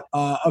more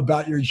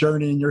about your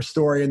journey and your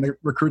story and the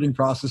recruiting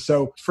process.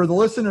 So for the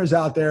listeners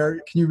out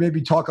there, can you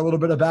maybe talk a little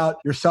bit about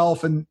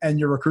yourself and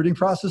your recruiting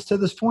process to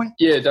this point?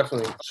 Yeah,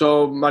 definitely.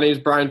 So my name is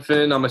Brian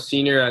Finn. I'm a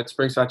senior at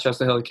Springside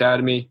Chestnut Hill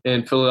Academy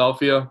in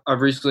Philadelphia.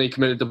 I've recently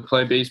committed to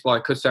play baseball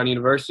at Kutztown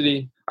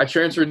University. I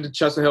transferred to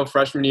Chestnut Hill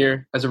freshman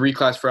year as a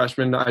reclass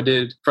freshman. I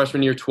did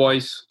freshman year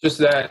twice. Just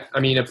that,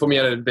 it put me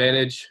at an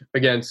advantage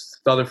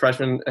against the other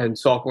freshmen and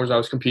sophomores I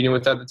was competing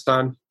with at the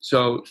time.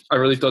 So I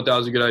really thought that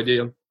was a good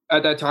idea.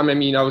 At that time,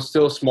 I was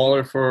still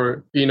smaller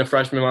for being a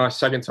freshman my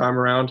second time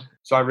around.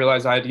 So I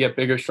realized I had to get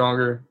bigger,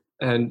 stronger.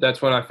 And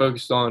that's when I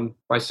focused on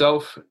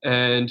myself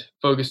and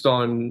focused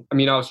on, I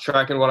was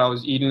tracking what I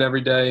was eating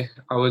every day.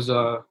 I was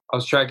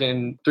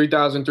tracking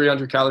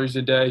 3,300 calories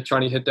a day,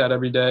 trying to hit that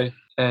every day.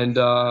 And,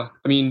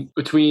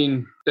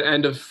 between the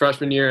end of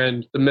freshman year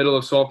and the middle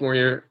of sophomore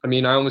year,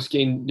 I almost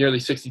gained nearly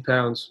 60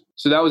 pounds.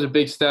 So that was a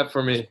big step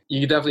for me.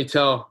 You could definitely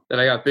tell that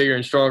I got bigger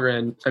and stronger.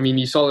 And,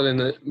 you saw it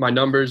in my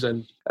numbers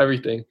and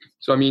everything.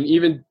 So,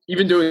 even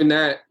doing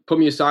that put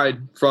me aside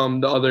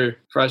from the other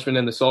freshmen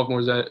and the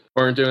sophomores that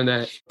weren't doing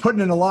that. Putting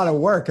in a lot of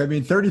work.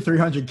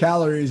 3,300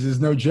 calories is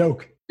no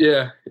joke.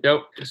 Yeah.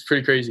 Yep. It's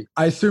pretty crazy.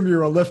 I assume you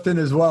were lifting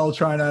as well,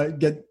 trying to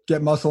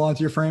get muscle onto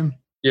your frame.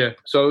 Yeah.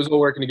 So it was all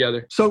working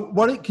together. So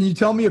can you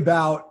tell me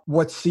about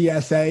what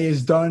CSA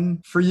has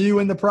done for you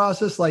in the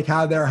process? Like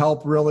how their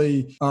help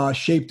really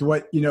shaped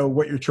what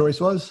your choice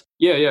was?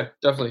 Yeah,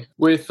 definitely.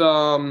 With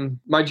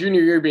my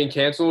junior year being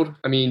canceled,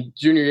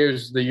 junior year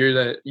is the year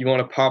that you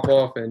want to pop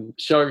off and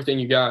show everything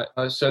you got.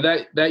 So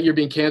that year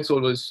being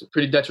canceled was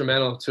pretty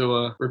detrimental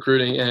to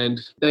recruiting. And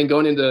then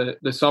going into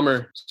the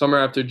summer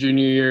after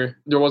junior year,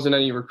 there wasn't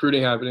any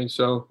recruiting happening.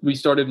 So we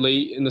started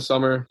late in the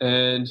summer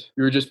and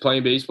we were just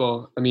playing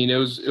baseball.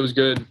 It was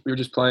good. We were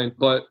just playing,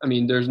 but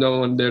there's no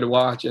one there to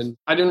watch. And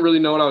I didn't really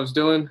know what I was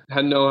doing.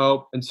 Had no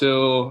help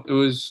until it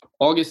was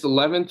August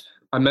 11th.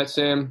 I met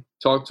Sam,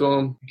 talked to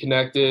him,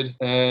 connected,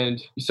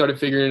 and we started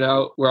figuring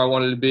out where I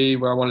wanted to be,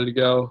 where I wanted to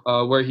go,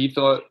 where he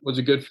thought was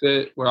a good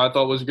fit, where I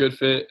thought was a good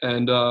fit.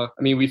 And,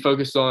 we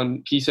focused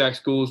on PSAC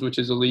schools, which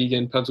is a league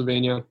in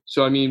Pennsylvania.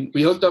 So, we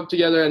hooked up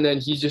together, and then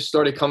he just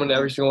started coming to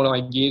every single one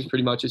of my games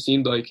pretty much, it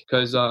seemed like,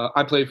 because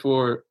I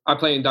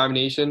play in Diamond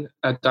Nation,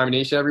 at Diamond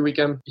Nation every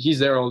weekend. He's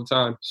there all the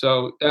time.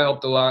 So that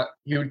helped a lot.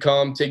 He would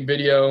come, take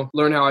video,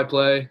 learn how I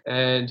play,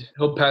 and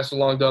he'll pass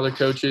along to other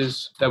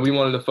coaches that we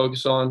wanted to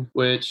focus on,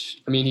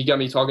 which, he got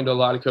me talking to a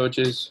lot of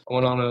coaches. I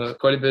went on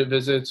quite a bit of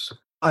visits.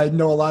 I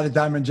know a lot of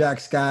Diamond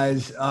Jacks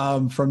guys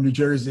from New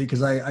Jersey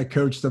because I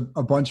coached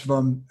a bunch of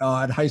them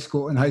in high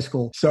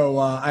school. So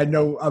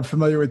I'm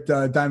familiar with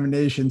Diamond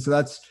Nation. So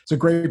it's a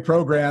great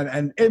program.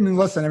 And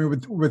listen,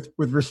 with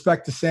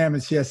respect to Sam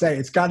and CSA,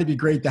 it's got to be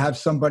great to have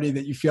somebody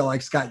that you feel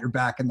like's got your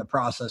back in the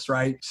process,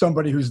 right?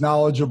 Somebody who's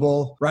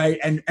knowledgeable, right?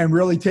 And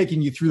really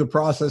taking you through the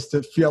process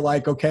to feel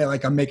like, okay,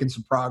 like I'm making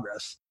some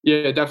progress.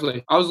 Yeah,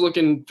 definitely. I was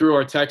looking through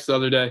our text the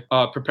other day,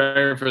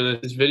 preparing for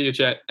this video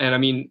chat.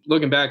 And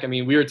looking back,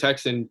 we were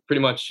texting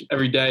pretty much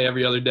every day,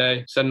 every other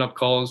day, setting up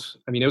calls.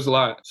 It was a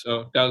lot.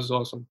 So that was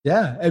awesome.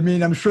 Yeah.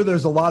 I'm sure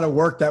there's a lot of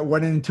work that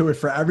went into it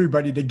for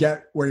everybody to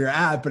get where you're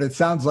at, but it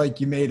sounds like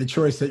you made a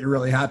choice that you're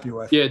really happy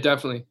with. Yeah,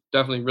 definitely.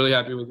 definitely really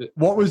happy with it.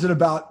 What was it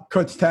about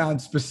Kutztown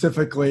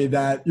specifically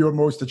that you were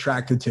most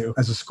attracted to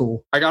as a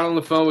school? I got on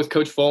the phone with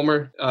Coach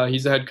Fulmer.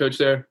 He's the head coach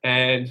there.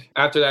 And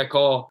after that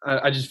call,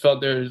 I just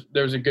felt there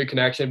was a good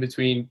connection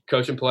between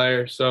coach and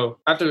player. So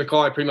after the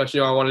call, I pretty much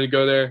knew I wanted to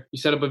go there. We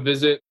set up a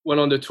visit, went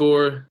on the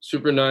tour,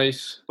 super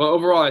nice. But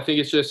overall, I think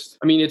it's it's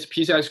a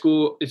PCI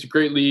school. It's a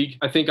great league.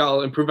 I think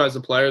I'll improve as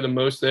a player the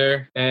most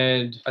there.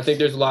 And I think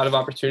there's a lot of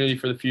opportunity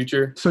for the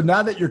future. So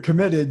now that you're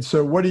committed,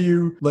 so what are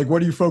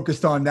you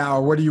focused on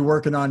now? What are you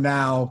working on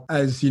now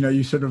as,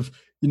 you sort of,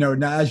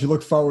 now as you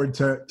look forward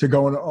to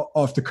going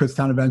off to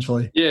Kutztown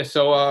eventually? Yeah.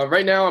 So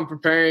right now I'm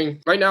preparing.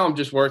 Right now I'm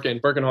just working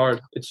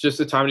hard. It's just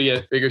the time to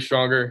get bigger,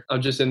 stronger.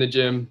 I'm just in the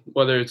gym,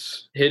 whether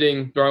it's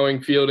hitting,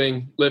 throwing,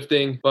 fielding,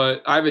 lifting.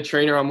 But I have a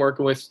trainer I'm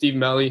working with, Steve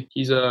Melly.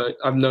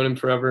 I've known him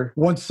forever.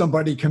 Once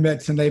somebody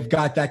commits and they've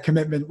got that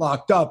commitment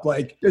locked up,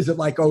 is it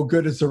like, oh,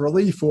 good as a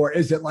relief, or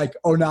is it like,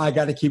 oh, now I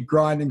got to keep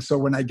grinding so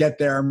when I get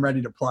there, I'm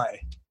ready to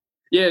play?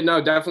 Yeah,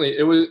 no, definitely.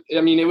 It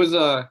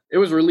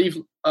was relief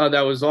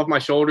that was off my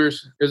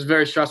shoulders. It was a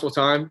very stressful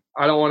time.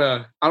 I don't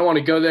want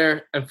to go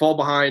there and fall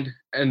behind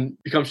and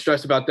become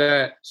stressed about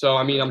that. So,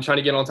 I'm trying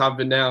to get on top of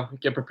it now,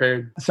 get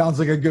prepared. Sounds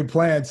like a good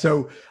plan.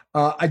 So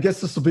I guess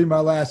this will be my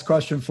last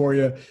question for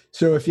you.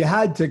 So if you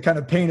had to kind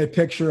of paint a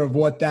picture of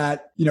what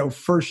that,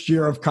 first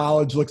year of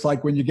college looks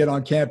like when you get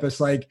on campus,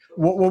 like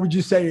what would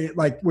you say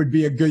would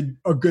be a good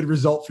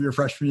result for your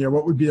freshman year?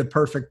 What would be the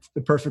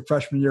perfect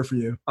freshman year for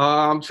you?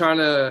 I'm trying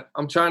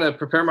to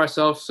prepare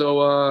myself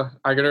so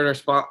I can earn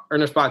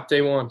a spot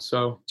day one.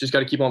 So just got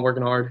to keep on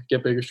working hard,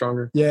 get bigger,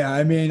 stronger. Yeah.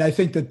 I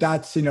think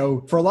that's,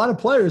 for a lot of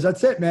players,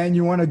 that's it, man.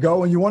 You want to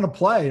go and you want to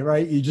play,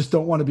 right? You just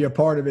don't want to be a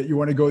part of it. You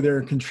want to go there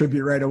and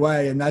contribute right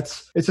away. And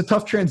it's a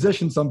tough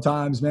transition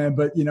sometimes, man.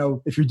 But,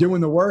 if you're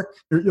doing the work,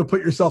 you'll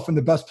put yourself in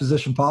the best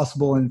position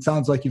possible. And it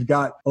sounds like you've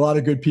got a lot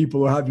of good people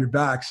who have your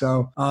back.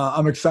 So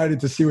I'm excited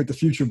to see what the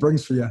future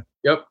brings for you.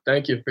 Yep.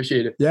 Thank you.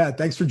 Appreciate it. Yeah.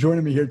 Thanks for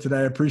joining me here today.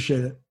 I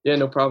appreciate it. Yeah,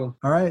 no problem.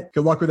 All right.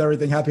 Good luck with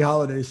everything. Happy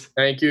holidays.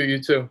 Thank you.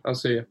 You too. I'll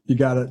see you. You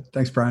got it.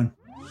 Thanks, Brian.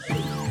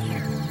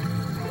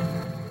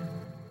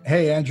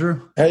 Hey,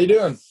 Andrew. How you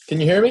doing? Can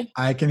you hear me?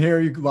 I can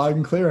hear you loud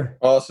and clear.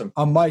 Awesome.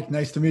 I'm Mike.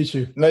 Nice to meet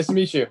you. Nice to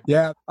meet you.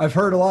 Yeah. I've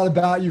heard a lot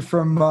about you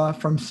from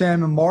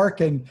Sam and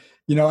Mark, and,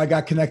 I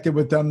got connected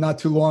with them not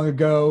too long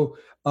ago.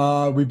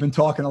 We've been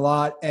talking a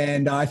lot,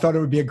 and I thought it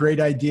would be a great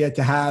idea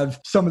to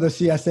have some of the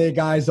CSA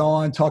guys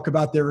on, talk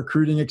about their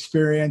recruiting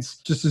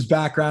experience. Just as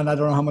background, I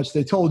don't know how much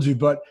they told you,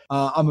 but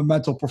I'm a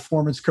mental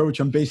performance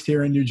coach. I'm based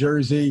here in New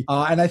Jersey,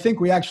 and I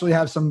think we actually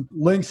have some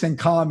links in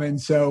common.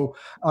 So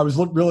I was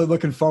really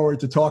looking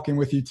forward to talking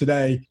with you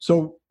today.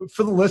 So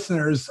for the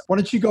listeners, why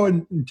don't you go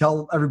and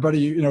tell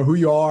everybody, who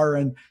you are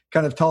and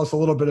kind of tell us a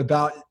little bit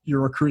about your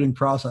recruiting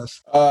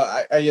process.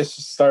 I guess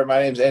to start,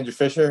 my name is Andrew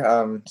Fischer.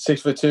 I'm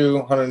 6'2",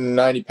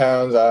 190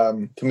 pounds.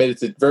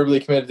 Verbally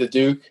committed to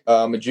Duke.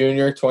 I'm a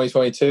junior,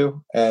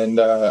 2022, and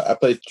I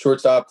play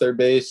shortstop, third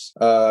base.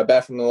 I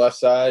bat from the left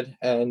side,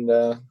 and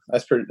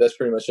that's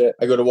pretty much it.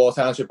 I go to Wall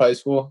Township High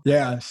School.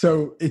 Yeah,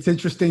 so it's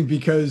interesting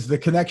because the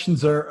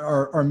connections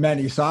are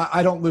many. So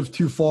I don't live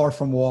too far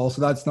from Wall, so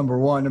that's number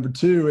one. Number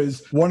two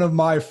is one of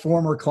my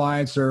former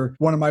clients or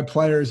one of my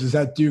players is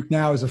at Duke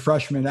now as a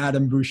freshman,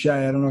 Adam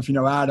Bussiere. I don't know if you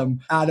know Adam.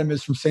 Adam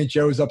is from St.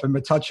 Joe's up in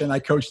Metuchen. I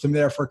coached him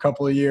there for a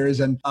couple of years,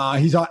 and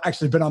he's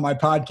actually been on my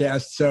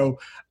podcast. So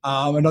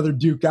another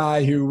Duke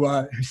guy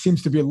who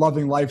seems to be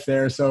loving life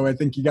there. So I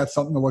think you got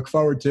something to look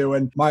forward to.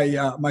 And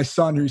my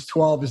son, who's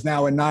 12, is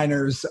now a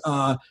Niners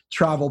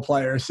travel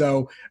player.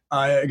 So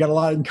I got a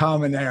lot in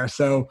common there.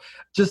 So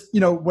just,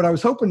 what I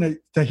was hoping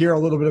to hear a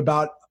little bit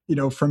about,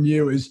 from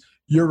you is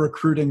your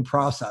recruiting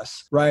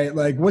process, right?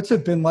 Like, what's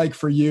it been like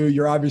for you?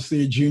 You're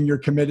obviously a junior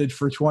committed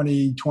for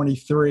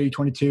 2023,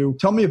 22.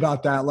 Tell me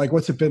about that. Like,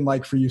 what's it been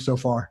like for you so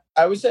far?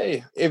 I would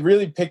say it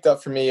really picked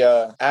up for me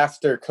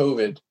after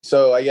COVID.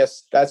 So I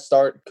guess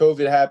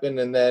COVID happened,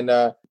 and then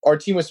our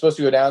team was supposed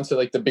to go down to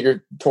like the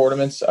bigger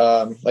tournaments,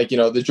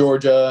 the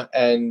Georgia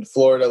and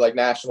Florida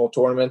national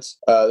tournaments,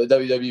 the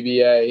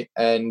WWBA,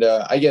 and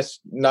I guess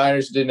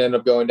Niners didn't end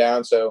up going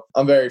down. So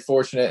I'm very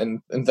fortunate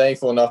and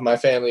thankful enough. My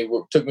family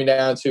took me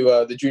down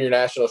to the Junior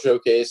National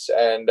Showcase,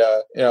 and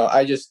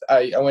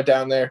I went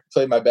down there,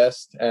 played my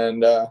best,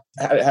 and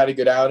had a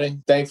good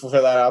outing. Thankful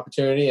for that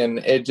opportunity, and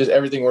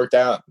everything worked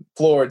out.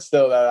 Floored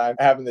still that I'm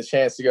having the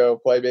chance to go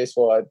play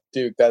baseball at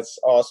Duke. That's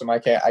awesome. I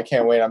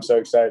can't wait. I'm so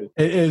excited.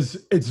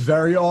 It's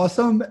very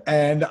awesome.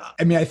 And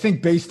I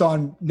think based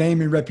on name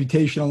and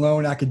reputation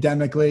alone,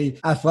 academically,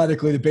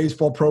 athletically, the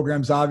baseball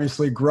program's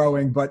obviously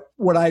growing. But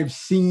what I've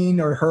seen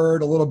or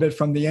heard a little bit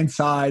from the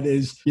inside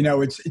is,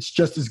 it's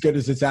just as good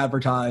as it's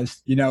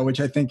advertised,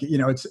 which I think,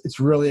 it's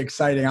really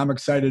exciting. I'm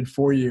excited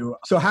for you.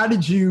 So how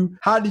did you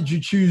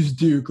choose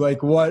Duke?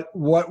 Like what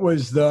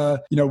was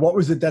what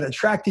was it that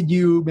attracted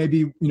you?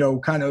 Maybe,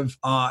 kind of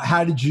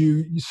how did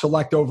you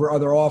select over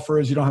other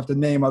offers? You don't have to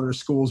name other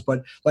schools,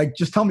 but like,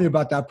 just tell me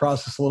about that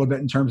process a little bit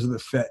in terms of the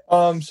fit.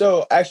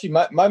 So actually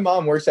my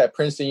mom works at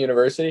Princeton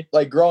University.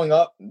 Like growing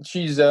up,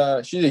 she's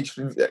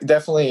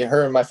definitely,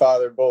 her and my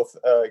father both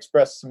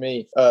expressed to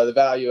me the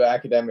value of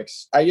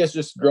academics. I guess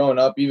just growing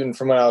up, even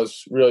from when I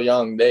was real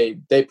young,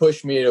 they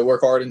pushed me to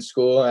work hard in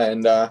school.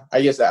 And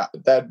I guess that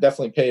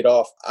definitely paid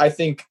off. I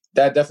think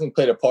that definitely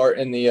played a part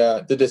in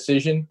the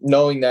decision,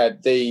 knowing that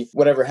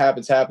whatever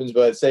happens,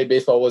 but say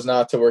baseball was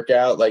not to work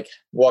out, like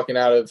walking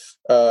out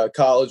of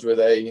college with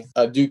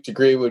a Duke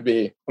degree would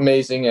be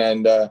amazing.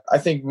 And I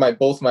think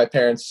both my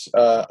parents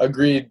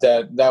agreed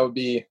that would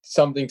be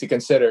something to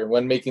consider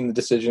when making the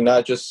decision,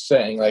 not just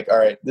saying like, all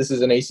right, this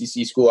is an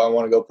ACC school, I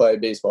want to go play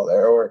baseball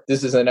there, or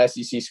this is an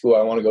SEC school,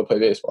 I want to go play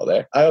baseball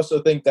there. I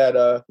also think that,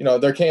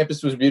 their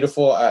campus was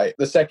beautiful.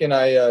 The second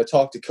I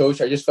talked to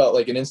coach, I just felt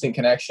like an instant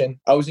connection.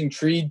 I was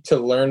intrigued to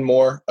learn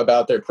more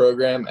about their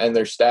program and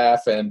their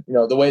staff and,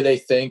 the way they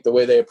think, the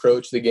way they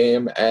approach the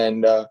game.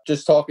 And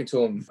just talking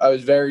to them, I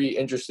was very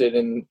interested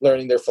in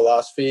learning their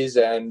philosophies.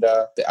 And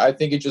I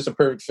think it's just a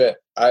perfect fit.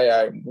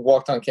 I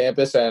walked on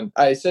campus and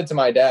I said to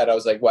my dad, I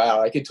was like, wow,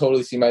 I could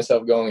totally see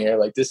myself going here.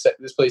 Like this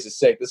place is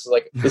sick. This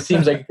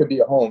seems like it could be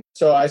a home.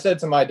 So I said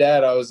to my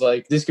dad, I was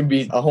like, this could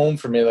be a home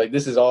for me. Like,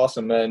 this is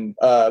awesome. And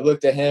I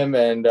looked at him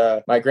and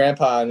my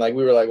grandpa and like,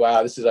 we were like,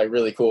 wow, this is like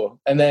really cool.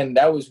 And then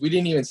we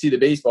didn't even see the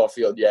baseball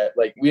field yet.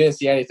 Like we didn't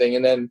see anything.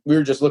 And then we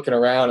were just looking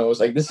around and it was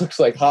like, this looks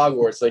like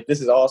Hogwarts. Like,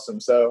 this is awesome.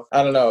 So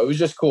I don't know. It was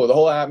just cool. The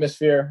whole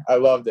atmosphere. I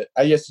loved it.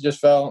 I guess it just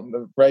fell in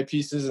the right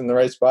pieces in the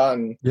right spot.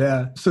 And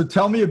yeah. So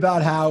tell me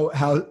about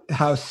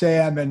how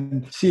Sam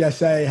and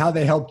CSA, how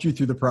they helped you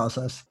through the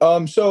process.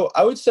 So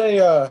I would say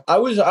I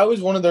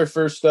was one of their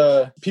first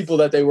people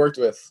that they worked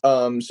with.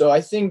 So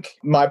I think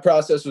my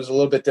process was a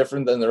little bit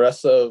different than the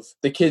rest of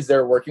the kids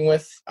they're working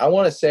with. I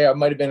want to say I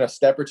might have been a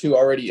step or two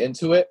already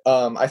into it.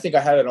 I think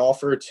I had an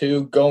offer or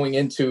two going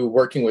into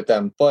working with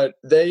them, but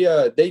they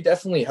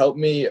definitely helped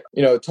me,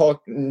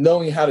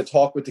 knowing how to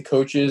talk with the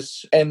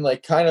coaches and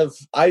like kind of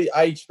I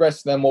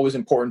expressed to them what was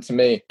important to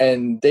me,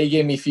 and they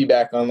gave me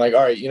feedback on like,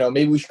 all right,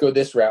 maybe we should go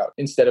this route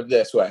instead of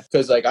this way.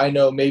 Because like, I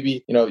know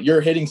maybe,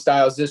 your hitting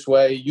style is this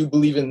way, you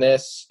believe in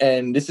this,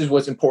 and this is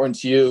what's important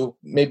to you.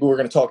 Maybe we're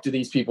going to talk to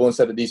these people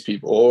instead of these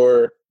people,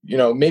 or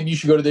maybe you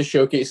should go to this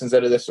showcase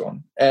instead of this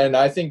one. And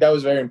I think that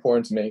was very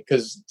important to me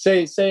because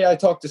say I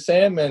talked to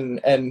Sam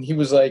and he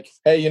was like,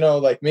 hey,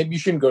 like maybe you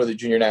shouldn't go to the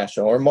junior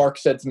national, or Mark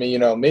said to me,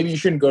 maybe you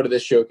shouldn't go to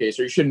this showcase,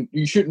 or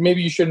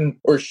maybe you shouldn't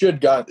or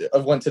should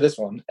have went to this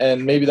one.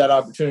 And maybe that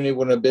opportunity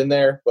wouldn't have been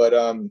there. But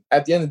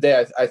at the end of the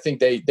day, I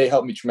think they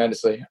helped me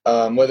tremendously,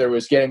 whether it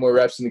was getting more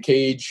reps in the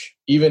cage.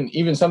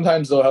 Even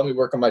sometimes they'll help me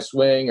work on my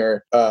swing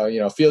or,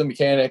 fielding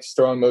mechanics,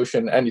 throwing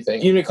motion,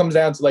 anything. Even it comes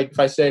down to like, if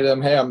I say to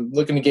them, hey, I'm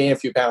looking to gain a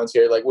few pounds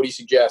here. Like, what do you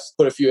suggest?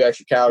 Put a few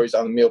extra calories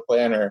on the meal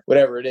plan or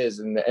whatever it is.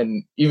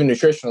 And even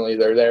nutritionally,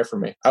 they're there for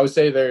me. I would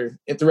say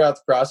throughout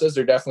the process,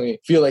 they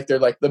definitely feel like they're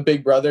like the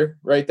big brother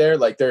right there.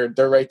 Like they're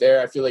right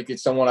there. I feel like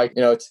it's someone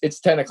it's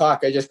 10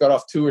 o'clock. I just got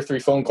off 2 or 3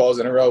 phone calls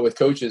in a row with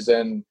coaches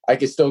and I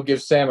could still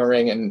give Sam a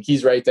ring and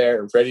he's right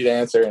there ready to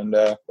answer. And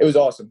it was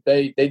awesome.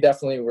 They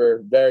definitely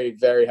were very,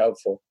 very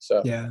helpful.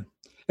 So yeah,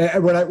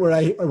 and what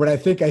I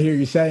think I hear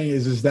you saying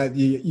is that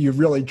you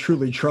really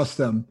truly trust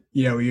them.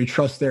 You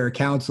trust their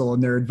counsel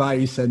and their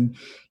advice, and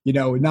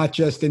not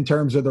just in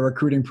terms of the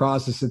recruiting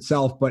process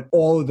itself, but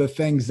all of the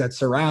things that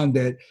surround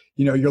it.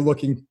 You're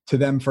looking to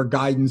them for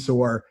guidance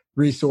or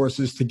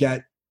resources to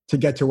get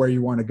to where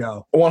you want to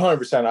go.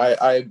 100%.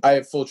 I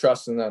have full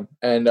trust in them,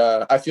 and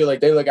I feel like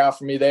they look out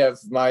for me. They have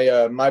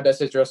my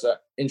best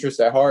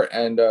interest at heart,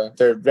 and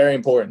they're very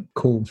important.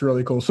 Cool. It's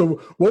really cool. So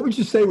what would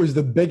you say was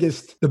the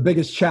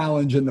biggest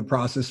challenge in the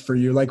process for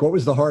you? Like, what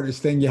was the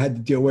hardest thing you had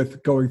to deal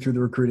with going through the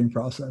recruiting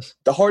process?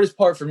 The hardest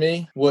part for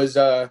me was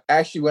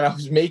actually when I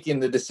was making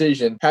the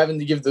decision, having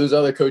to give those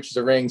other coaches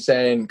a ring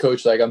saying,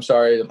 Coach, like, I'm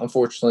sorry,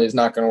 unfortunately, it's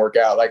not going to work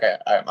out. Like,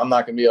 I'm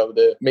not going to be able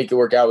to make it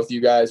work out with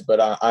you guys, but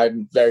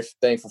I'm very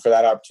thankful for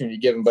that opportunity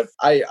given. But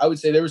I would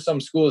say there were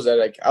some schools that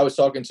like I was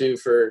talking to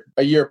for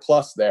a year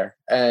plus there.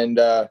 And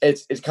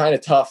it's kind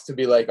of tough to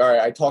be like, all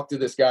right, I talk to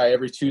this guy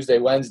every Tuesday,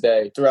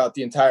 Wednesday throughout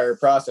the entire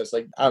process.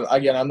 Like, I'm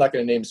not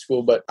going to name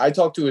school, but I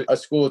talk to a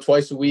school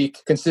twice a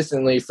week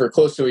consistently for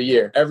close to a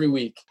year, every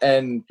week.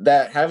 And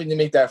that having to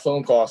make that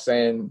phone call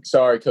saying,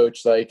 sorry,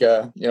 Coach, like,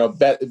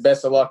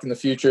 best of luck in the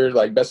future.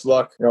 Like, best of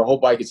luck.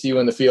 Hope I could see you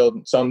in the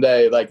field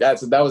someday. Like,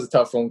 that was a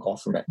tough phone call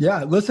for me.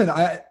 Yeah. Listen,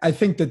 I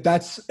think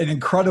that's an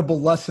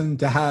incredible lesson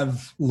to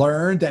have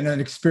learned and an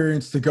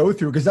experience to go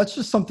through, because that's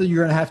just something you're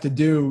going to have to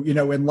do,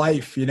 in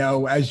life,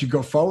 as you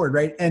go forward.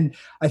 Right. And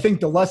I think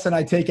the lesson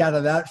I take out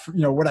of that,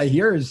 what I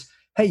hear is,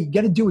 hey, you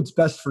got to do what's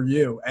best for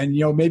you. And,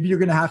 maybe you're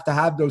going to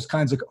have those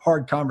kinds of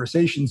hard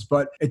conversations,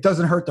 but it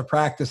doesn't hurt to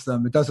practice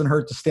them. It doesn't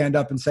hurt to stand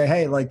up and say,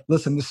 hey, like,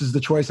 listen, this is the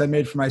choice I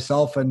made for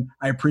myself and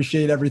I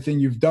appreciate everything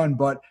you've done,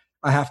 but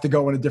I have to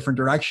go in a different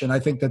direction. I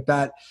think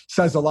that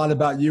says a lot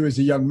about you as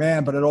a young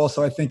man, but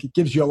I think it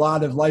gives you a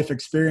lot of life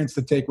experience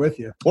to take with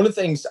you. One of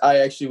the things I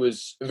actually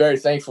was very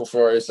thankful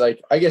for is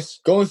like, I guess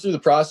going through the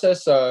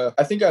process,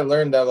 I think I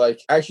learned that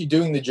like actually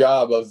doing the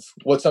job of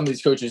what some of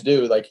these coaches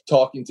do, like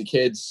talking to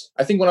kids.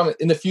 I think when I'm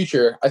in the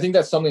future, I think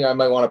that's something I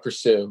might want to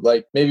pursue,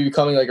 like maybe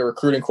becoming like a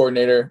recruiting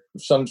coordinator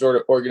of some sort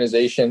of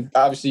organization.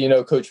 Obviously,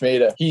 Coach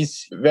Maida,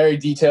 he's a very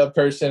detailed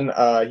person.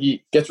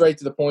 He gets right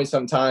to the point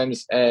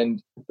sometimes,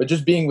 but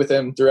just being with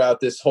him throughout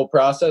this whole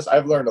process,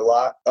 I've learned a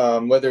lot,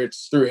 whether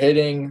it's through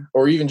hitting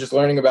or even just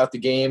learning about the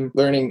game,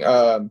 learning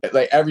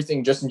like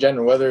everything just in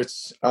general, whether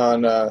it's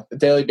on a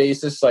daily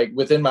basis, like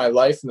within my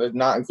life,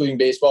 not including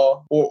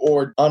baseball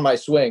or on my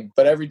swing.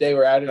 But every day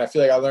we're at it, I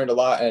feel like I learned a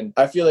lot. And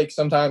I feel like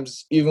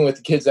sometimes even with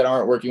the kids that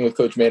aren't working with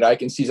Coach Maida, I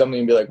can see something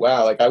and be like,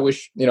 wow, like I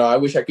wish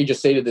I could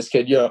just say to this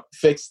kid,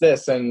 fix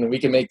this and we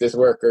can make this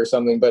work or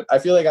something. But I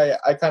feel like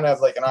I kind of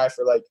have like an eye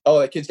for like, oh,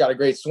 that kid's got a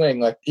great swing.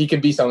 Like he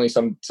could be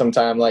something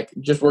sometime, like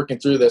just working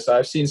through this.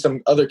 I've seen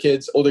some other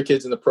kids, older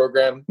kids in the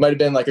program, might have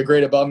been like a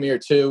grade above me or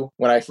two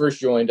when I first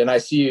joined, and I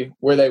see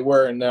where they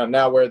were and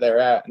now where they're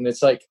at. And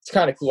it's like, it's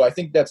kind of cool. I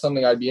think that's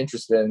something I'd be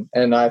interested in.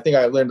 And I think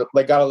I learned,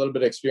 like got a little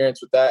bit of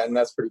experience with that. And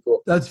that's pretty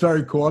cool. That's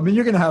very cool. I mean,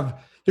 you're going to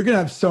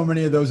have so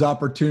many of those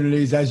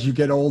opportunities as you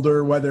get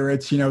older, whether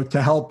it's,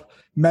 to help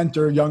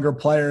mentor younger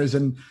players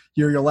and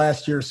your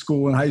last year of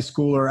school and high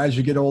school, or as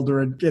you get older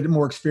and get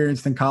more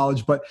experienced in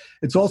college. But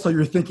it's also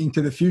you're thinking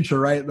to the future,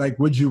 right? Like,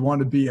 would you want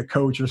to be a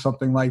coach or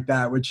something like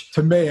that? Which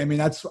to me, I mean,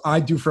 that's what I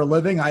do for a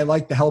living. I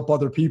like to help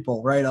other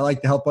people, right? I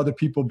like to help other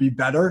people be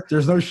better.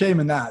 There's no shame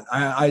in that.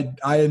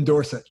 I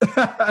endorse it.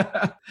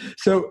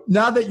 So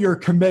now that you're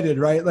committed,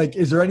 right? Like,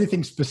 is there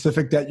anything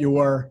specific that you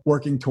are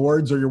working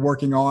towards or you're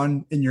working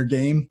on in your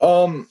game?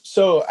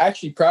 So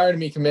actually prior to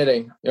me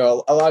committing, a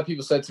lot of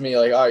people said to me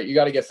like, all right, you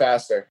got to get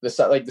faster. The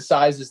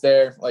size is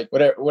there, like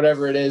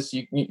whatever it is,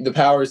 the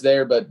power is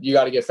there, but you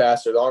got to get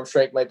faster. The arm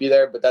strength might be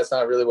there, but that's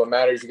not really what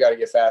matters. You got to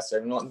get faster.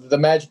 And the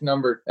magic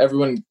number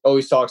everyone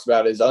always talks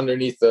about is under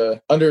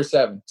a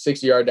 7,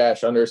 60-yard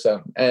dash, under a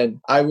 7.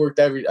 And I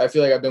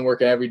feel like I've been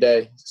working every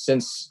day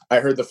since I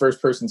heard the first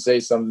person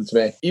say something to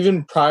me.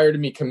 Even prior to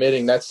me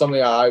committing, that's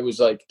something I was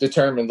like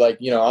determined, like,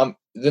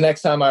 the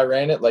next time I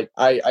ran it, like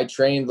I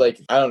trained,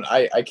 like,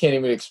 I can't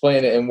even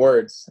explain it in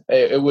words.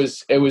 It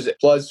was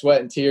blood,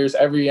 sweat, and tears.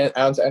 Every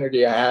ounce of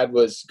energy I had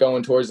was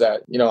going towards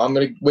that. I'm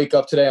going to wake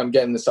up today, I'm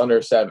getting this under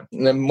a 7.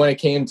 And then when it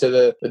came to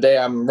the day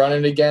I'm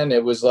running again,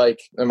 it was like,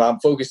 I'm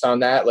focused on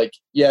that. Like,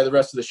 yeah, the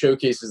rest of the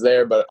showcase is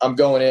there, but I'm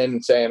going in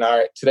and saying, all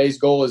right, today's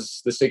goal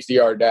is the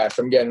 60-yard dash.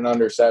 I'm getting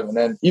under 7.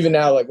 And even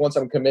now, like once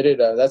I'm committed,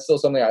 that's still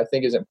something I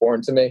think is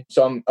important to me.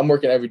 So I'm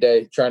working every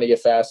day trying to get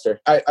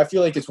faster. I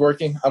feel like it's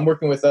working. I'm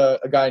working with a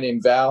guy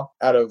named Val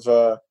out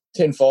of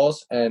Tin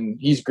Falls, and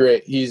he's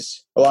great.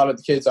 A lot of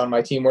the kids on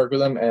my team work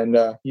with him, and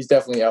he's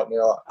definitely helped me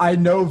a lot. I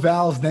know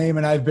Val's name,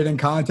 and I've been in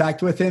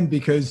contact with him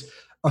because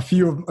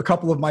a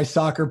couple of my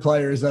soccer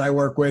players that I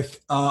work with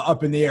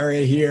up in the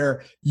area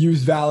here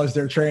use Val as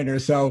their trainer.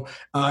 So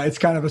it's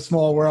kind of a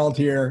small world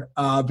here,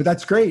 but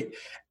that's great.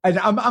 And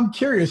I'm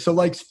curious. So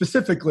like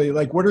specifically,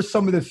 like what are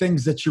some of the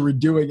things that you were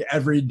doing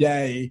every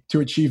day to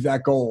achieve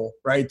that goal,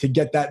 right? To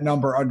get that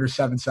number under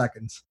 7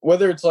 seconds?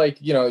 Whether it's like,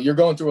 you're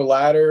going through a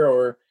ladder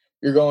or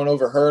you're going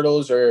over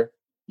hurdles or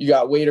you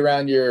got weight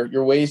around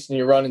your waist and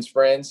you're running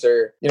sprints,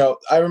 or,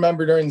 I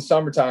remember during the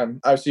summertime,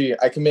 obviously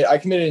I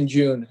committed in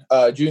June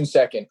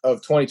 2nd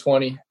of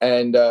 2020.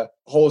 And,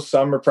 whole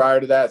summer prior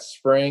to that,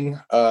 spring,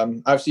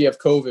 obviously you have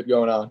COVID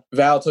going on.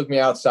 Val took me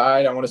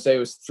outside. I want to say it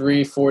was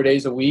 3-4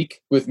 days a week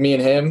with me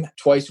and him.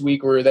 Twice a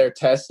week we were there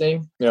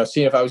testing,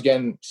 seeing if I was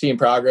seeing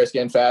progress,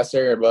 getting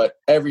faster. But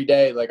every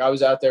day, like I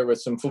was out there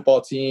with some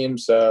football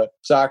teams,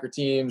 soccer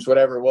teams,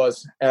 whatever it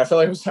was. And I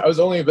felt like I was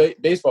only a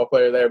baseball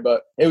player there,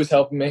 but it was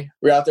helping me.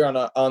 We were out there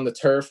on the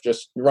turf,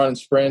 just running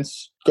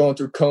sprints, going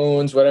through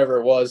cones, whatever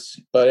it was.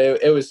 But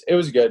it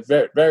was good.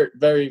 Very, very,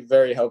 very,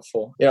 very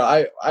helpful.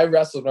 I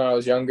wrestled when I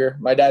was younger.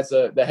 My dad's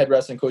the head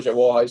wrestling coach at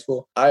Wall High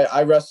School.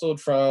 I wrestled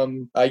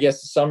from, I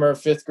guess, the summer of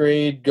 5th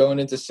grade going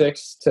into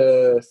 6th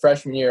to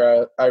freshman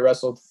year. I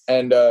wrestled,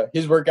 and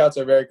his workouts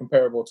are very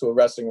comparable to a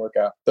wrestling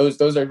workout.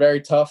 Those are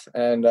very tough,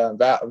 and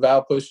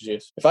Val pushes you.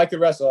 If I could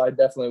wrestle, I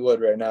definitely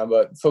would right now,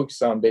 but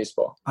focus on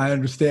baseball. I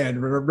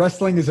understand.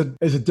 Wrestling is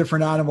a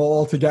different animal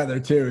altogether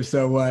too.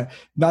 So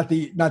not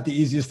the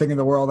easiest thing in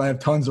the world. I have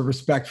tons of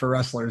respect for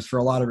wrestlers for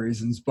a lot of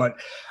reasons. But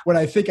what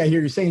I think I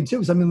hear you saying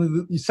too is, I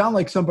mean, you sound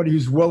like somebody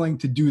who's willing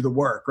to do the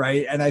work,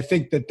 right? And I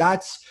think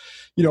that's,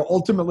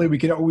 ultimately we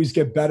can always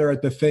get better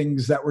at the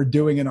things that we're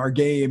doing in our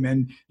game.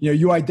 And,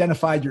 you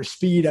identified your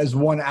speed as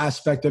one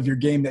aspect of your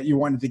game that you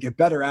wanted to get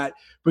better at,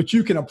 but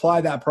you can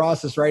apply that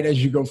process, right,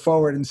 as you go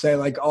forward and say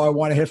like, oh, I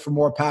want to hit for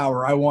more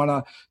power. I want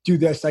to do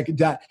this, like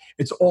that.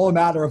 It's all a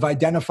matter of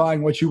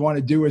identifying what you want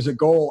to do as a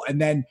goal and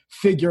then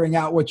figuring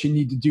out what you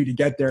need to do to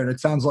get there. And it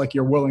sounds like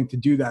you're willing to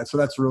do that. So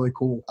that's really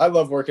cool. I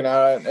love working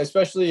out,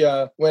 especially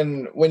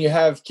when you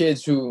have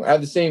kids who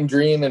have the same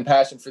dream and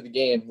passion for the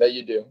game that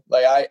you do.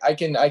 Like I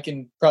can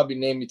can probably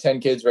name you 10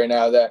 kids right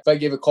now that if I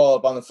give a call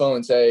up on the phone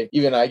and say,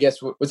 even I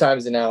guess what time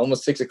is it now?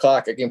 Almost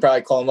 6:00. I can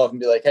probably call them up and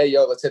be like, hey,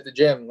 yo, let's hit the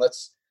gym.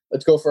 Let's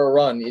go for a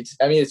run.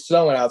 It's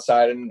snowing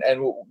outside and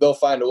they'll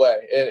find a way.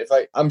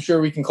 And I'm sure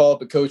we can call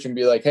up a coach and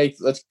be like, hey,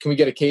 can we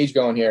get a cage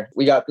going here?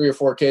 We got 3 or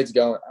 4 kids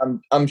going.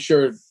 I'm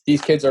sure these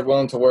kids are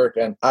willing to work,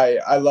 and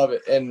I love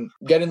it. And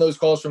getting those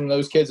calls from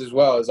those kids as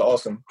well is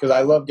awesome, because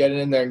I love getting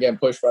in there and getting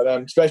pushed by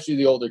them, especially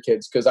the older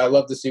kids, because I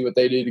love to see what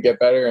they do to get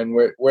better and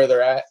where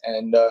they're at.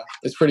 And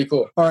it's pretty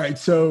cool. All right.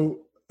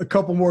 So a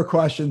couple more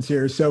questions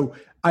here. So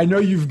I know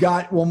you've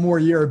got one more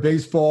year of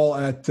baseball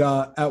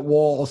at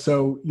Wall,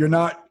 so you're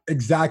not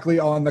exactly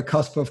on the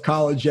cusp of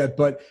college yet,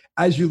 but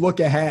as you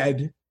look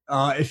ahead,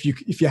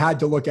 if you had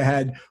to look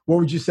ahead, what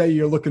would you say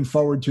you're looking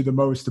forward to the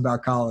most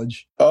about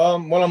college?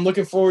 What I'm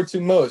looking forward to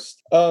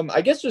most,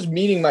 I guess just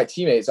meeting my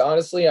teammates.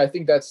 Honestly, I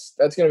think that's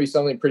going to be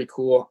something pretty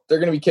cool. They're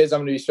going to be kids I'm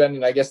going to be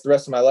spending, I guess, the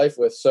rest of my life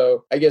with.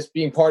 So I guess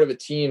being part of a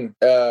team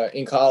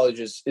in college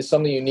is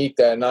something unique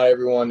that not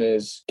everyone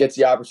gets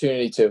the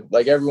opportunity to.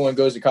 Like, everyone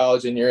goes to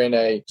college and you're in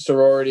a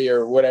sorority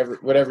or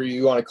whatever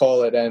you want to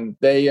call it, and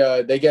they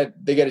get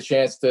a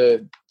chance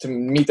to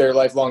meet their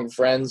lifelong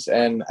friends.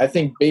 And I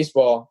think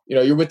baseball,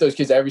 you're with those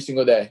kids every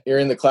single day. You're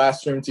in the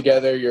classroom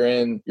together.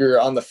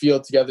 You're on the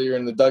field together. You're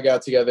in the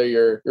dugout together.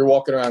 You're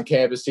walking around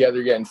campus together.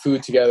 You're getting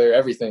food together.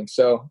 Everything.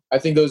 So I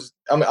think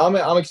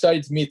I'm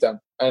excited to meet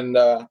them. And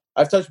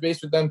I've touched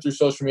base with them through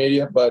social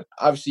media, but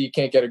obviously you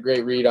can't get a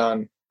great read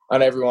on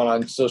everyone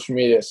on social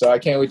media. So I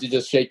can't wait to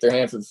just shake their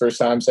hand for the first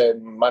time. Say,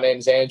 my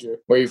name's Andrew.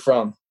 Where are you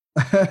from?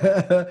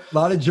 A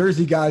lot of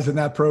Jersey guys in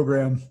that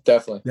program.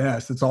 Definitely.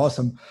 Yes, it's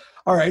awesome.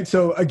 All right.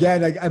 So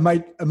again, I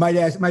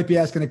might be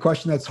asking a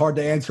question that's hard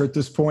to answer at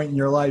this point in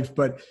your life,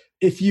 but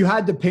if you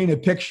had to paint a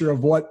picture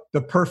of what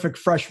the perfect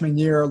freshman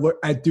year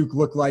at Duke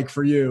looked like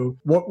for you,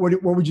 what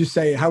would you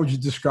say? How would you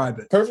describe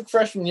it? Perfect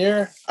freshman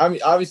year. I mean,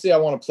 obviously I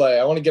want to play.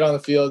 I want to get on the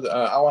field.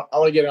 I want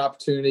to get an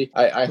opportunity.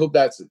 I hope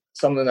that's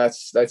something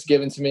that's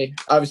given to me.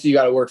 Obviously you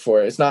got to work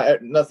for it. It's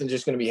nothing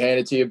just going to be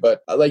handed to you,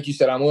 but like you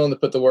said, I'm willing to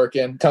put the work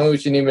in. Tell me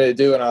what you need me to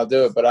do and I'll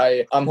do it. But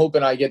I'm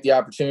hoping I get the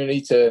opportunity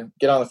to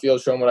get on the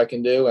field, show them what I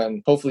can do,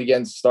 and hopefully get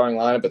into the starting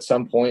lineup at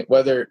some point.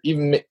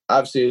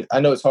 Obviously I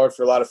know it's hard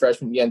for a lot of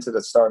freshmen to get into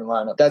the starting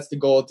lineup. That's the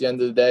goal at the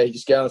end of the day.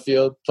 Just get on the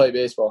field, play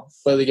baseball,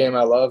 play the game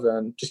I love,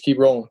 and just keep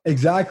rolling.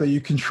 Exactly.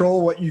 You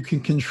control what you can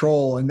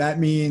control. And that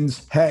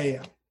means, hey,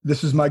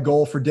 this is my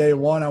goal for day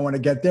one. I want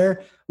to get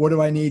there. What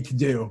do I need to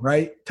do?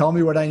 Right? Tell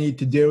me what I need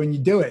to do, and you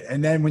do it.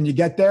 And then when you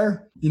get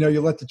there,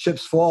 you let the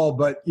chips fall,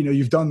 but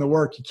you've done the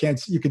work.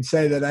 You could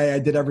say that I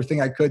did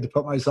everything I could to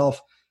put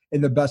myself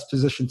in the best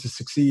position to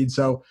succeed.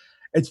 So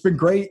it's been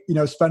great,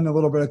 spending a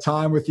little bit of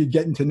time with you,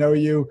 getting to know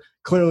you.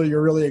 Clearly,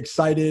 you're really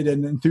excited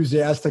and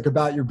enthusiastic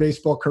about your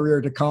baseball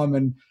career to come,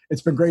 and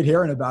it's been great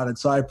hearing about it.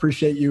 So I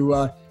appreciate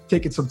you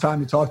taking some time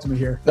to talk to me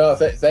here. No,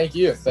 thank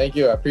you. Thank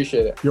you. I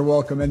appreciate it. You're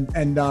welcome.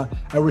 And I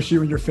wish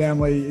you and your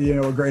family,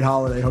 a great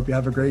holiday. Hope you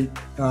have a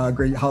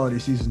great holiday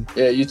season.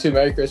 Yeah, you too.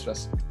 Merry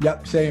Christmas.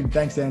 Yep, same.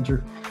 Thanks,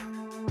 Andrew.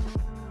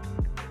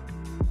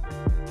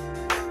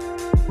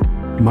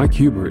 Mike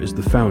Huber is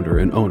the founder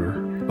and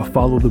owner of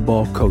Follow the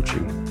Ball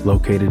Coaching,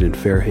 located in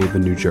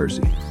Fairhaven, New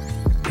Jersey.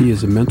 He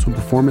is a mental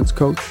performance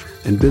coach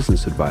and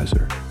business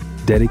advisor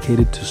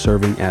dedicated to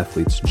serving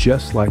athletes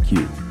just like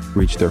you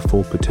reach their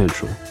full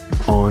potential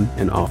on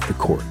and off the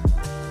court.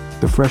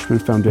 The Freshman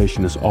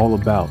Foundation is all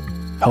about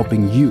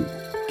helping you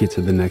get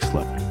to the next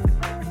level.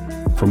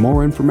 For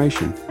more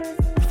information,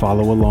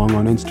 follow along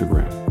on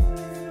Instagram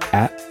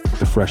at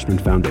the Freshman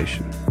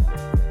Foundation.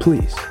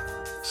 Please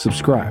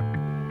subscribe,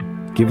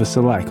 give us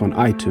a like on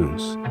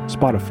iTunes,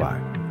 Spotify,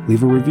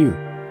 leave a review,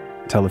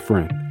 tell a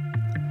friend.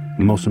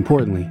 And most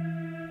importantly,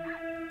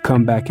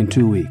 come back in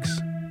 2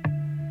 weeks,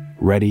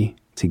 ready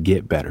to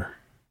get better.